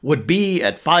started, would be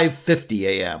at 5:50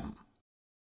 a.m.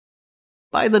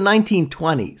 By the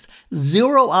 1920s,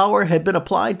 0 hour had been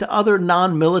applied to other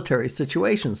non-military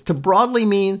situations to broadly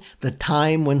mean the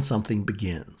time when something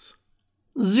begins.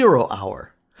 0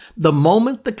 hour, the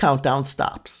moment the countdown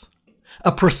stops.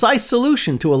 A precise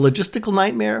solution to a logistical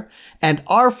nightmare, and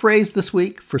our phrase this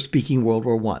week for Speaking World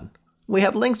War I. We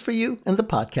have links for you in the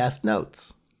podcast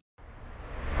notes.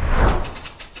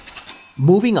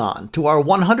 Moving on to our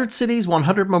 100 Cities,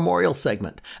 100 Memorials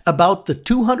segment about the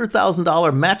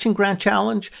 $200,000 matching grant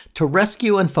challenge to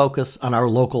rescue and focus on our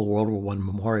local World War I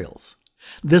memorials.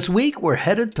 This week, we're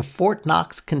headed to Fort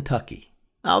Knox, Kentucky.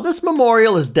 Now, this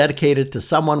memorial is dedicated to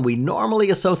someone we normally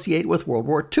associate with World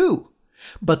War II,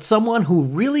 but someone who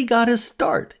really got his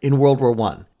start in World War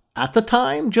I. At the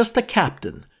time, just a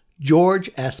captain, George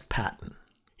S. Patton.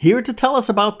 Here to tell us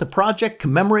about the project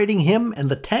commemorating him and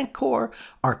the Tank Corps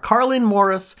are Carlin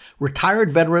Morris,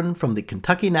 retired veteran from the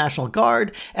Kentucky National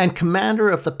Guard and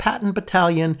commander of the Patton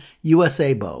Battalion,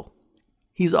 USABO.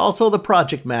 He's also the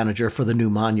project manager for the new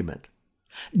monument.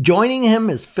 Joining him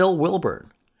is Phil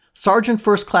Wilburn, Sergeant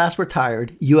First Class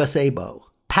retired, USABO,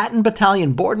 Patton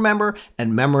Battalion board member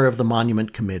and member of the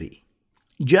Monument Committee.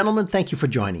 Gentlemen, thank you for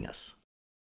joining us.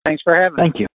 Thanks for having me.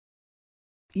 Thank you.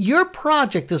 Your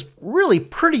project is really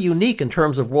pretty unique in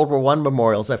terms of World War I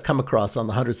memorials I've come across on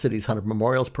the 100 Cities, 100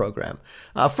 Memorials program.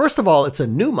 First of all, it's a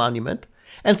new monument.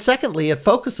 And secondly, it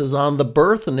focuses on the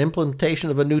birth and implementation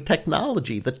of a new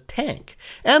technology, the tank,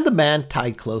 and the man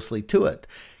tied closely to it.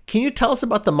 Can you tell us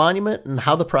about the monument and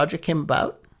how the project came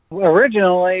about? Well,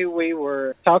 originally, we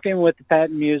were talking with the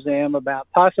Patton Museum about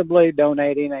possibly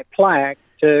donating a plaque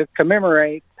to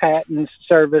commemorate Patton's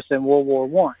service in World War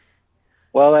One.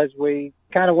 Well, as we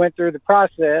kind of went through the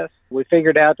process, we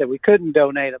figured out that we couldn't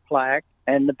donate a plaque,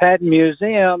 and the Patton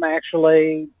Museum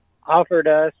actually offered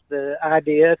us the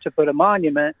idea to put a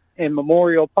monument in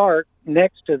Memorial Park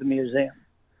next to the museum.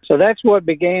 So that's what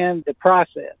began the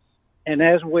process. And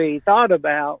as we thought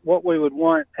about what we would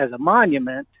want as a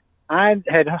monument, I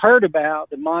had heard about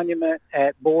the monument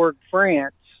at Bourg,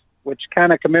 France, which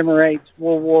kind of commemorates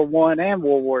World War I and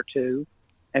World War II.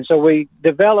 And so we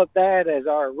developed that as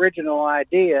our original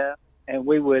idea, and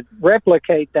we would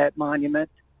replicate that monument.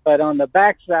 But on the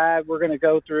backside, we're going to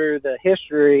go through the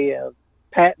history of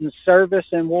Patton's service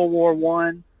in World War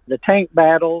I, the tank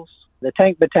battles, the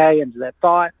tank battalions that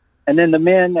fought, and then the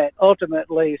men that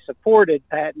ultimately supported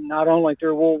Patton, not only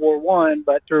through World War I,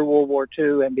 but through World War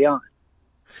II and beyond.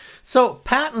 So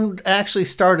Patton actually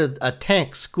started a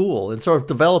tank school and sort of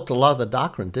developed a lot of the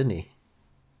doctrine, didn't he?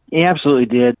 He absolutely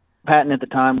did. Patton at the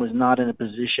time was not in a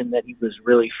position that he was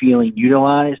really feeling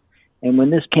utilized. And when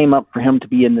this came up for him to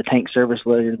be in the tank service,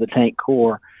 later the Tank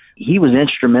Corps, he was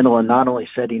instrumental in not only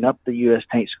setting up the U.S.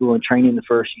 Tank School and training the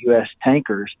first U.S.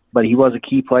 tankers, but he was a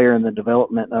key player in the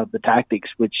development of the tactics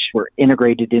which were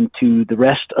integrated into the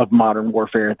rest of modern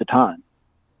warfare at the time.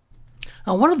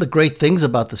 Now, one of the great things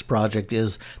about this project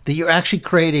is that you're actually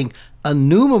creating a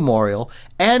new memorial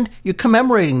and you're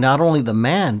commemorating not only the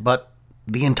man, but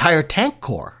the entire Tank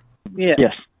Corps.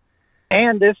 Yes.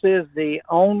 And this is the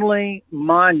only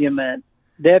monument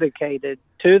dedicated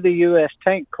to the U.S.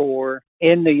 Tank Corps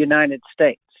in the United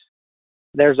States.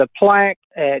 There's a plaque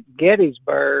at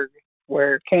Gettysburg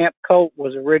where Camp Colt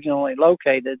was originally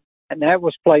located, and that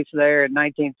was placed there in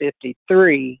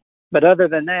 1953. But other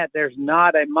than that, there's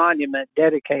not a monument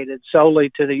dedicated solely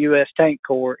to the U.S. Tank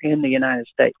Corps in the United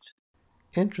States.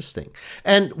 Interesting.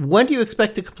 And when do you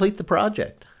expect to complete the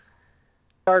project?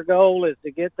 Our goal is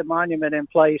to get the monument in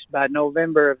place by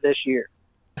November of this year.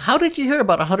 How did you hear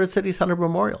about 100 Cities, 100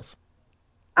 Memorials?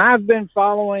 I've been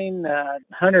following the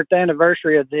 100th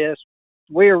anniversary of this.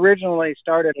 We originally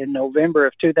started in November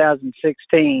of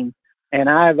 2016, and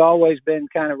I've always been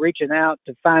kind of reaching out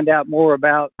to find out more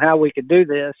about how we could do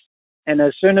this. And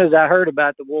as soon as I heard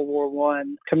about the World War I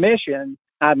Commission,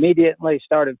 I immediately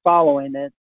started following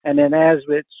it. And then as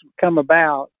it's come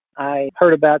about, I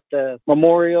heard about the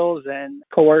memorials and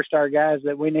coerced our guys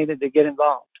that we needed to get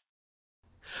involved.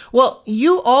 Well,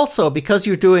 you also, because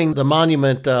you're doing the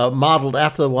monument modeled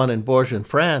after the one in Bourges in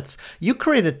France, you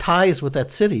created ties with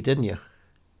that city, didn't you?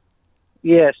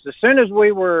 Yes. As soon as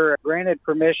we were granted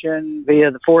permission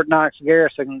via the Fort Knox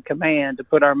Garrison Command to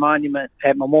put our monument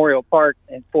at Memorial Park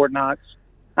in Fort Knox,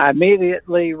 I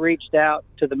immediately reached out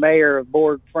to the mayor of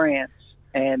Bourges, France,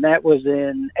 and that was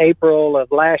in April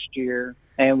of last year,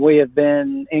 and we have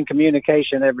been in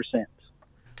communication ever since.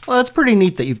 Well, it's pretty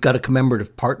neat that you've got a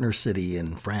commemorative partner city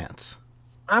in France.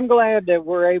 I'm glad that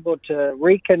we're able to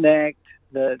reconnect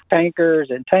the tankers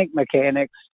and tank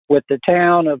mechanics with the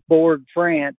town of Bourges,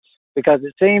 France, because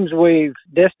it seems we've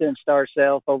distanced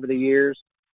ourselves over the years,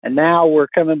 and now we're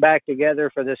coming back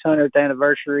together for this 100th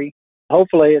anniversary.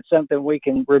 Hopefully it's something we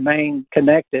can remain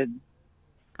connected.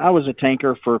 I was a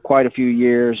tanker for quite a few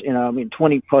years,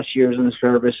 20 plus years in the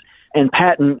service. And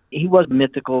Patton, he was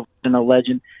mythical and a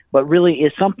legend, but really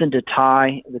it's something to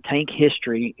tie the tank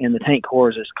history and the Tank Corps,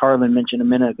 as Carlin mentioned a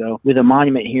minute ago, with a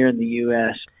monument here in the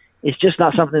U.S. It's just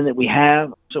not something that we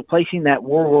have. So placing that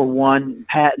World War I,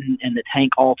 Patton, and the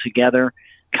tank all together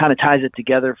kind of ties it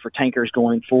together for tankers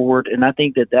going forward. And I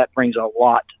think that brings a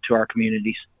lot to our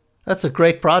communities. That's a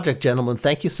great project, gentlemen.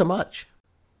 Thank you so much.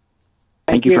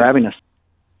 Thank you for having us.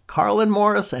 Carlin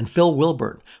Morris and Phil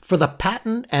Wilburn for the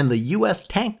Patton and the U.S.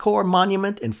 Tank Corps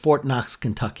Monument in Fort Knox,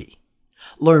 Kentucky.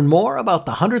 Learn more about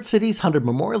the 100 Cities, 100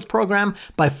 Memorials program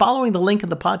by following the link in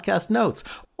the podcast notes,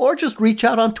 or just reach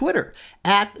out on Twitter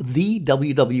at the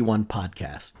WW1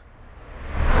 Podcast.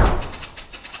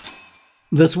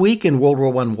 This week in World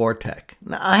War I War Tech.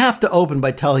 Now, I have to open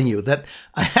by telling you that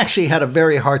I actually had a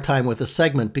very hard time with this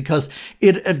segment because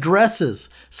it addresses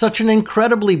such an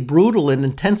incredibly brutal and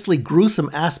intensely gruesome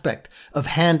aspect of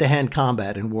hand-to-hand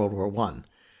combat in World War I.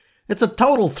 It's a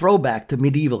total throwback to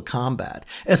medieval combat,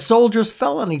 as soldiers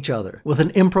fell on each other with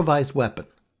an improvised weapon,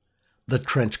 the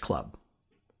trench club.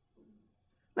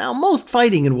 Now, most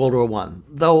fighting in World War I,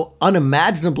 though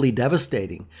unimaginably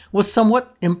devastating, was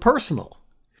somewhat impersonal.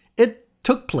 It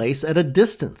took place at a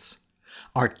distance.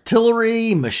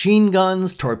 Artillery, machine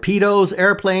guns, torpedoes,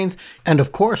 airplanes, and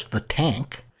of course the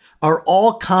tank are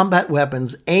all combat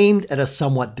weapons aimed at a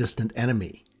somewhat distant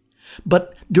enemy.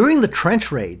 But during the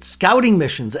trench raids, scouting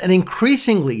missions, and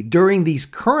increasingly during these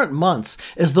current months,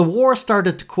 as the war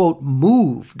started to, quote,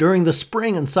 move during the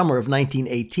spring and summer of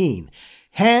 1918,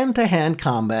 hand-to-hand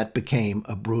combat became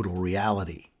a brutal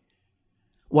reality.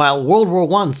 While World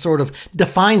War I sort of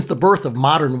defines the birth of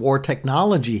modern war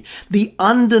technology, the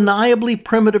undeniably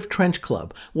primitive trench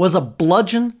club was a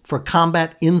bludgeon for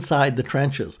combat inside the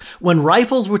trenches, when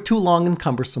rifles were too long and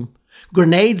cumbersome,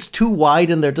 grenades too wide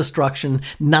in their destruction,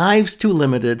 knives too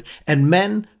limited, and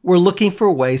men were looking for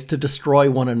ways to destroy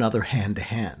one another hand to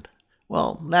hand.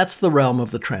 Well, that's the realm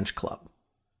of the trench club.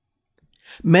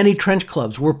 Many trench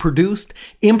clubs were produced,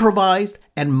 improvised,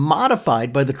 and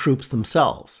modified by the troops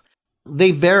themselves.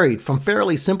 They varied from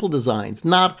fairly simple designs,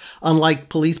 not unlike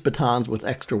police batons with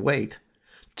extra weight,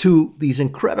 to these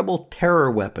incredible terror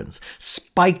weapons,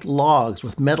 spiked logs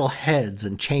with metal heads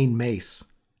and chain mace.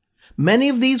 Many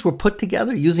of these were put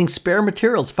together using spare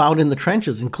materials found in the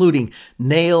trenches, including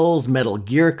nails, metal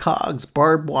gear cogs,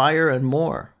 barbed wire, and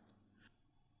more.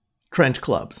 Trench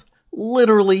clubs,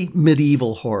 literally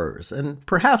medieval horrors, and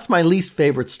perhaps my least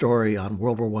favorite story on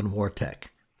World War I war tech.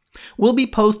 We'll be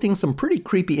posting some pretty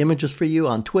creepy images for you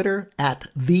on Twitter at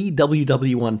the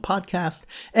WW1 Podcast,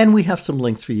 and we have some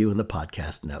links for you in the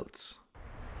podcast notes.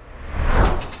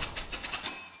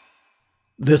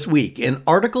 This week in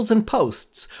Articles and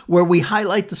Posts, where we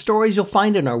highlight the stories you'll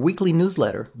find in our weekly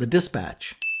newsletter, The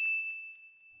Dispatch.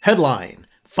 Headline: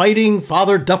 Fighting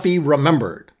Father Duffy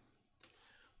Remembered.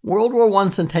 World War I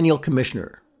Centennial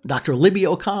Commissioner Dr. Libby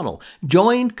O'Connell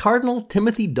joined Cardinal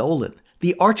Timothy Dolan,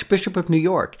 the Archbishop of New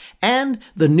York, and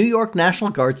the New York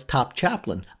National Guard's top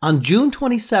chaplain on June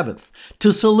 27th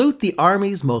to salute the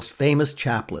Army's most famous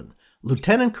chaplain,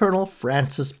 Lieutenant Colonel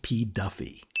Francis P.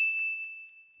 Duffy.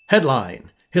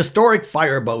 Headline: Historic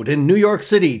fireboat in New York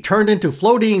City turned into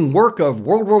floating work of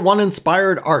World War I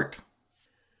inspired art.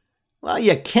 Well,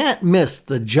 you can't miss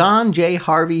the John J.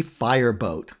 Harvey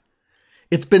fireboat.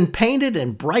 It's been painted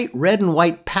in bright red and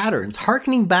white patterns,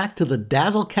 harkening back to the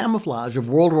dazzle camouflage of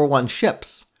World War I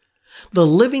ships. The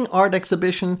Living Art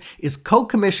exhibition is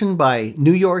co-commissioned by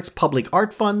New York's Public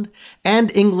Art Fund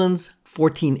and England's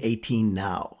 1418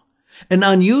 Now. An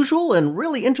unusual and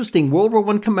really interesting World War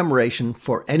I commemoration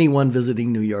for anyone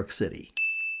visiting New York City.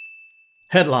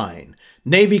 Headline: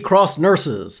 Navy Cross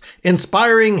Nurses,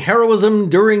 Inspiring Heroism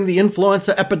During the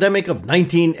Influenza Epidemic of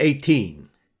 1918.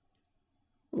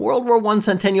 World War I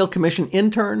Centennial Commission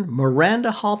intern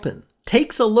Miranda Halpin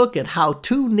takes a look at how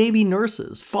two Navy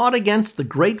nurses fought against the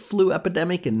Great Flu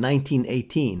epidemic in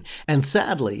 1918 and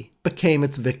sadly became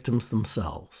its victims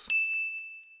themselves.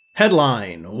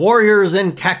 Headline: Warriors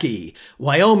in Khaki,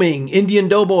 Wyoming Indian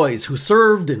doughboys who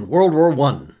served in World War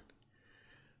I.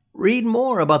 Read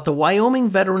more about the Wyoming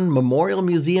Veteran Memorial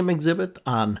Museum exhibit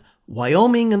on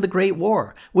Wyoming and the Great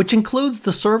War, which includes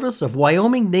the service of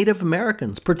Wyoming Native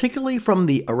Americans, particularly from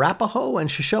the Arapaho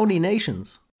and Shoshone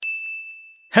nations.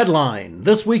 Headline: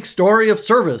 This week's story of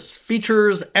service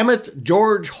features Emmett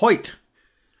George Hoyt.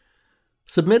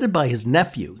 Submitted by his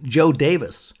nephew, Joe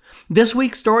Davis. This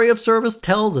week's story of service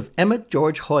tells of Emmett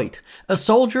George Hoyt, a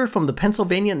soldier from the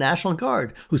Pennsylvania National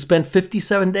Guard who spent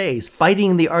 57 days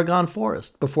fighting in the Argonne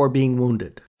Forest before being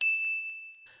wounded.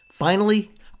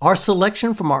 Finally, our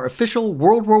selection from our official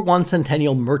World War I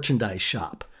Centennial merchandise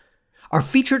shop. Our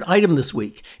featured item this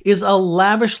week is a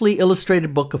lavishly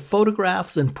illustrated book of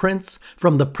photographs and prints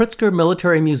from the Pritzker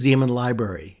Military Museum and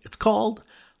Library. It's called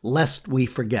Lest We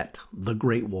Forget the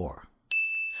Great War.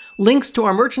 Links to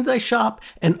our merchandise shop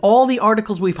and all the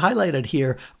articles we've highlighted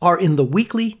here are in the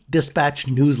weekly Dispatch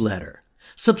newsletter.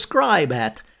 Subscribe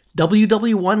at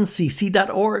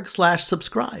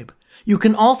ww1cc.org/subscribe. You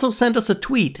can also send us a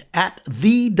tweet at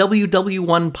the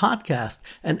WW1 Podcast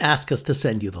and ask us to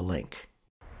send you the link.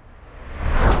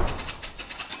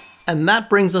 And that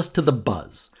brings us to the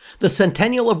buzz, the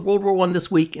centennial of World War I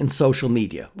this week in social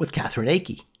media with Catherine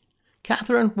Akey.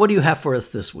 Catherine, what do you have for us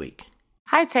this week?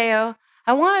 Hi, Teo.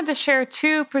 I wanted to share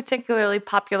two particularly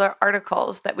popular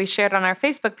articles that we shared on our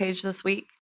Facebook page this week.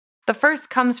 The first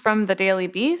comes from the Daily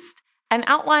Beast and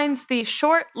outlines the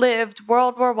short-lived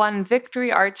World War I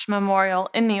Victory Arch Memorial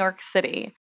in New York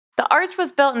City. The arch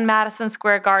was built in Madison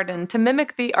Square Garden to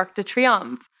mimic the Arc de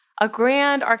Triomphe, a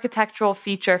grand architectural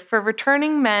feature for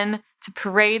returning men to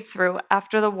parade through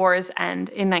after the war's end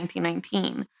in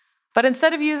 1919. But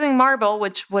instead of using marble,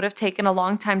 which would have taken a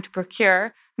long time to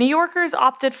procure, New Yorkers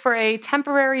opted for a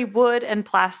temporary wood and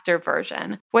plaster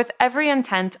version, with every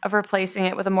intent of replacing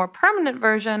it with a more permanent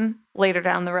version later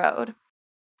down the road.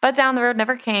 But down the road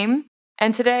never came,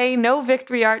 and today no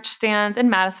Victory Arch stands in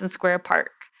Madison Square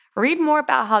Park. Read more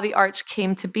about how the arch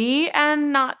came to be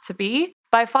and not to be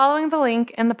by following the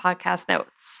link in the podcast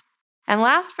notes. And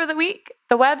last for the week,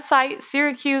 the website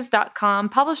Syracuse.com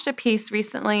published a piece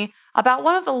recently about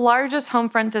one of the largest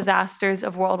homefront disasters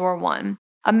of World War I,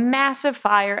 a massive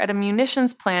fire at a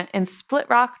munitions plant in Split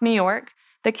Rock, New York,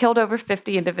 that killed over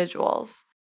 50 individuals.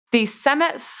 The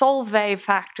Cemet Solvay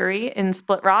factory in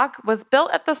Split Rock was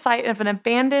built at the site of an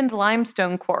abandoned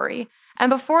limestone quarry, and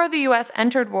before the U.S.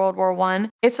 entered World War I,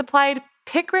 it supplied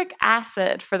picric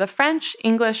acid for the French,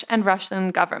 English, and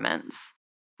Russian governments.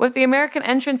 With the American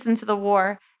entrance into the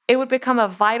war, it would become a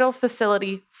vital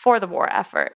facility for the war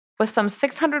effort. With some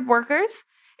 600 workers,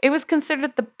 it was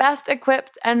considered the best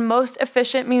equipped and most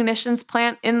efficient munitions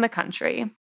plant in the country.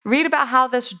 Read about how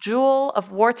this jewel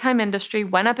of wartime industry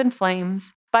went up in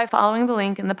flames by following the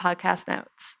link in the podcast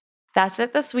notes. That's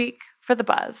it this week for The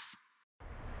Buzz.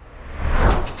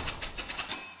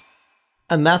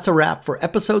 And that's a wrap for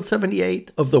episode 78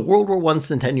 of the World War I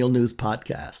Centennial News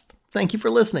Podcast. Thank you for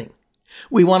listening.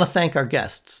 We want to thank our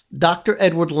guests, Dr.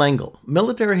 Edward Lengel,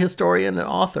 military historian and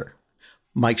author,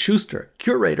 Mike Schuster,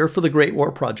 curator for the Great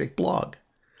War Project blog,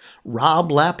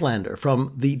 Rob Laplander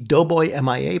from the Doughboy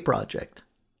MIA Project,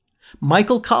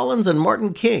 Michael Collins and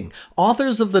Martin King,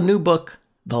 authors of the new book,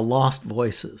 The Lost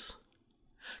Voices,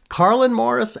 Carlin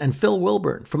Morris and Phil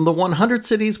Wilburn from the 100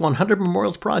 Cities, 100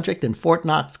 Memorials Project in Fort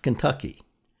Knox, Kentucky,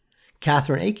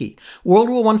 Catherine Akey, World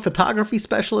War I photography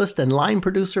specialist and line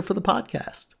producer for the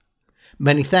podcast.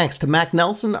 Many thanks to Mac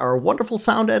Nelson, our wonderful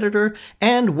sound editor,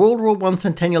 and World War I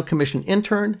Centennial Commission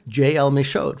intern, J.L.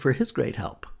 Michaud, for his great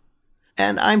help.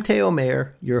 And I'm Theo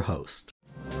Mayer, your host.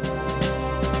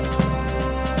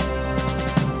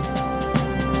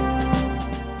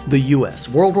 The U.S.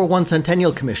 World War I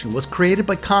Centennial Commission was created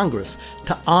by Congress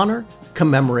to honor,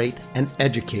 commemorate, and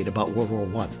educate about World War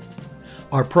I.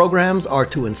 Our programs are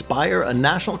to inspire a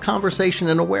national conversation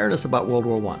and awareness about World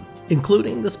War I,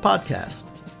 including this podcast.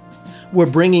 We're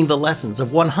bringing the lessons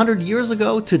of 100 years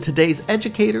ago to today's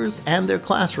educators and their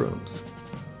classrooms.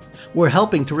 We're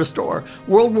helping to restore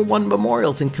World War I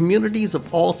memorials in communities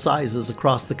of all sizes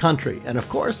across the country. And of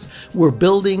course, we're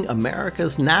building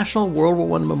America's National World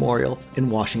War I Memorial in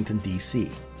Washington, D.C.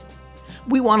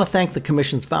 We want to thank the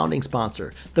Commission's founding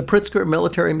sponsor, the Pritzker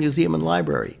Military Museum and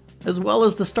Library, as well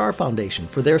as the Starr Foundation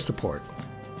for their support.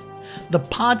 The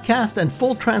podcast and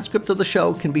full transcript of the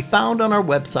show can be found on our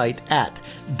website at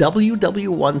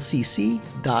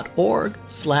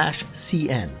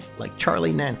ww1cc.org/cn, like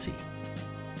Charlie Nancy.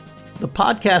 The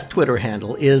podcast Twitter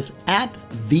handle is at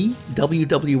the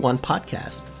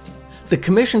WW1Podcast. The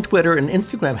Commission Twitter and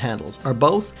Instagram handles are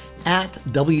both at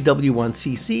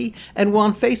WW1CC, and we're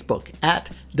on Facebook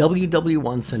at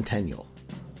WW1 Centennial.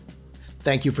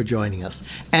 Thank you for joining us,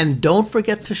 and don't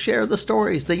forget to share the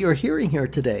stories that you're hearing here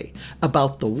today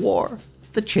about the war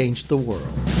that changed the world.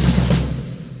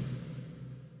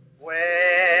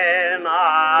 When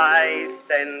I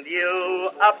send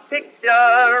you a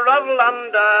picture of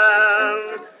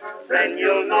London, then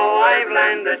you'll know I've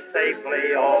landed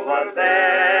safely over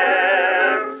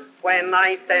there. When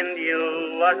I send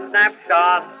you a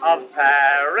snapshot of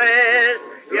Paris,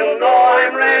 you'll know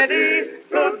I'm ready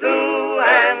to do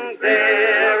and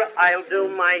dare. I'll do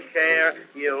my share.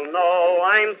 You'll know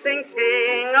I'm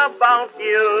thinking about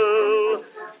you.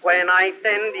 When I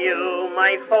send you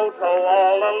my photo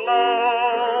all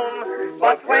alone.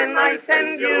 But when I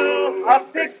send you a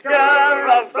picture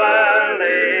of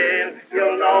Berlin,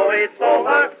 you'll know it's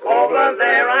over. Over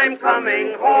there I'm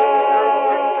coming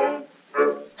home.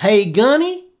 Hey,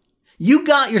 Gunny, you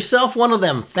got yourself one of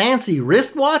them fancy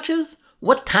wristwatches?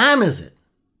 What time is it?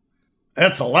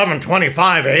 It's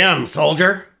 11:25 a.m.,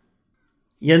 soldier.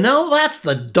 You know, that's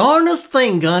the darnest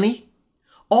thing, Gunny.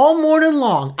 All morning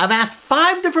long, I've asked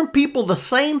 5 different people the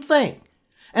same thing,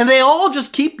 and they all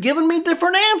just keep giving me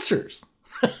different answers.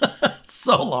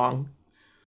 So long.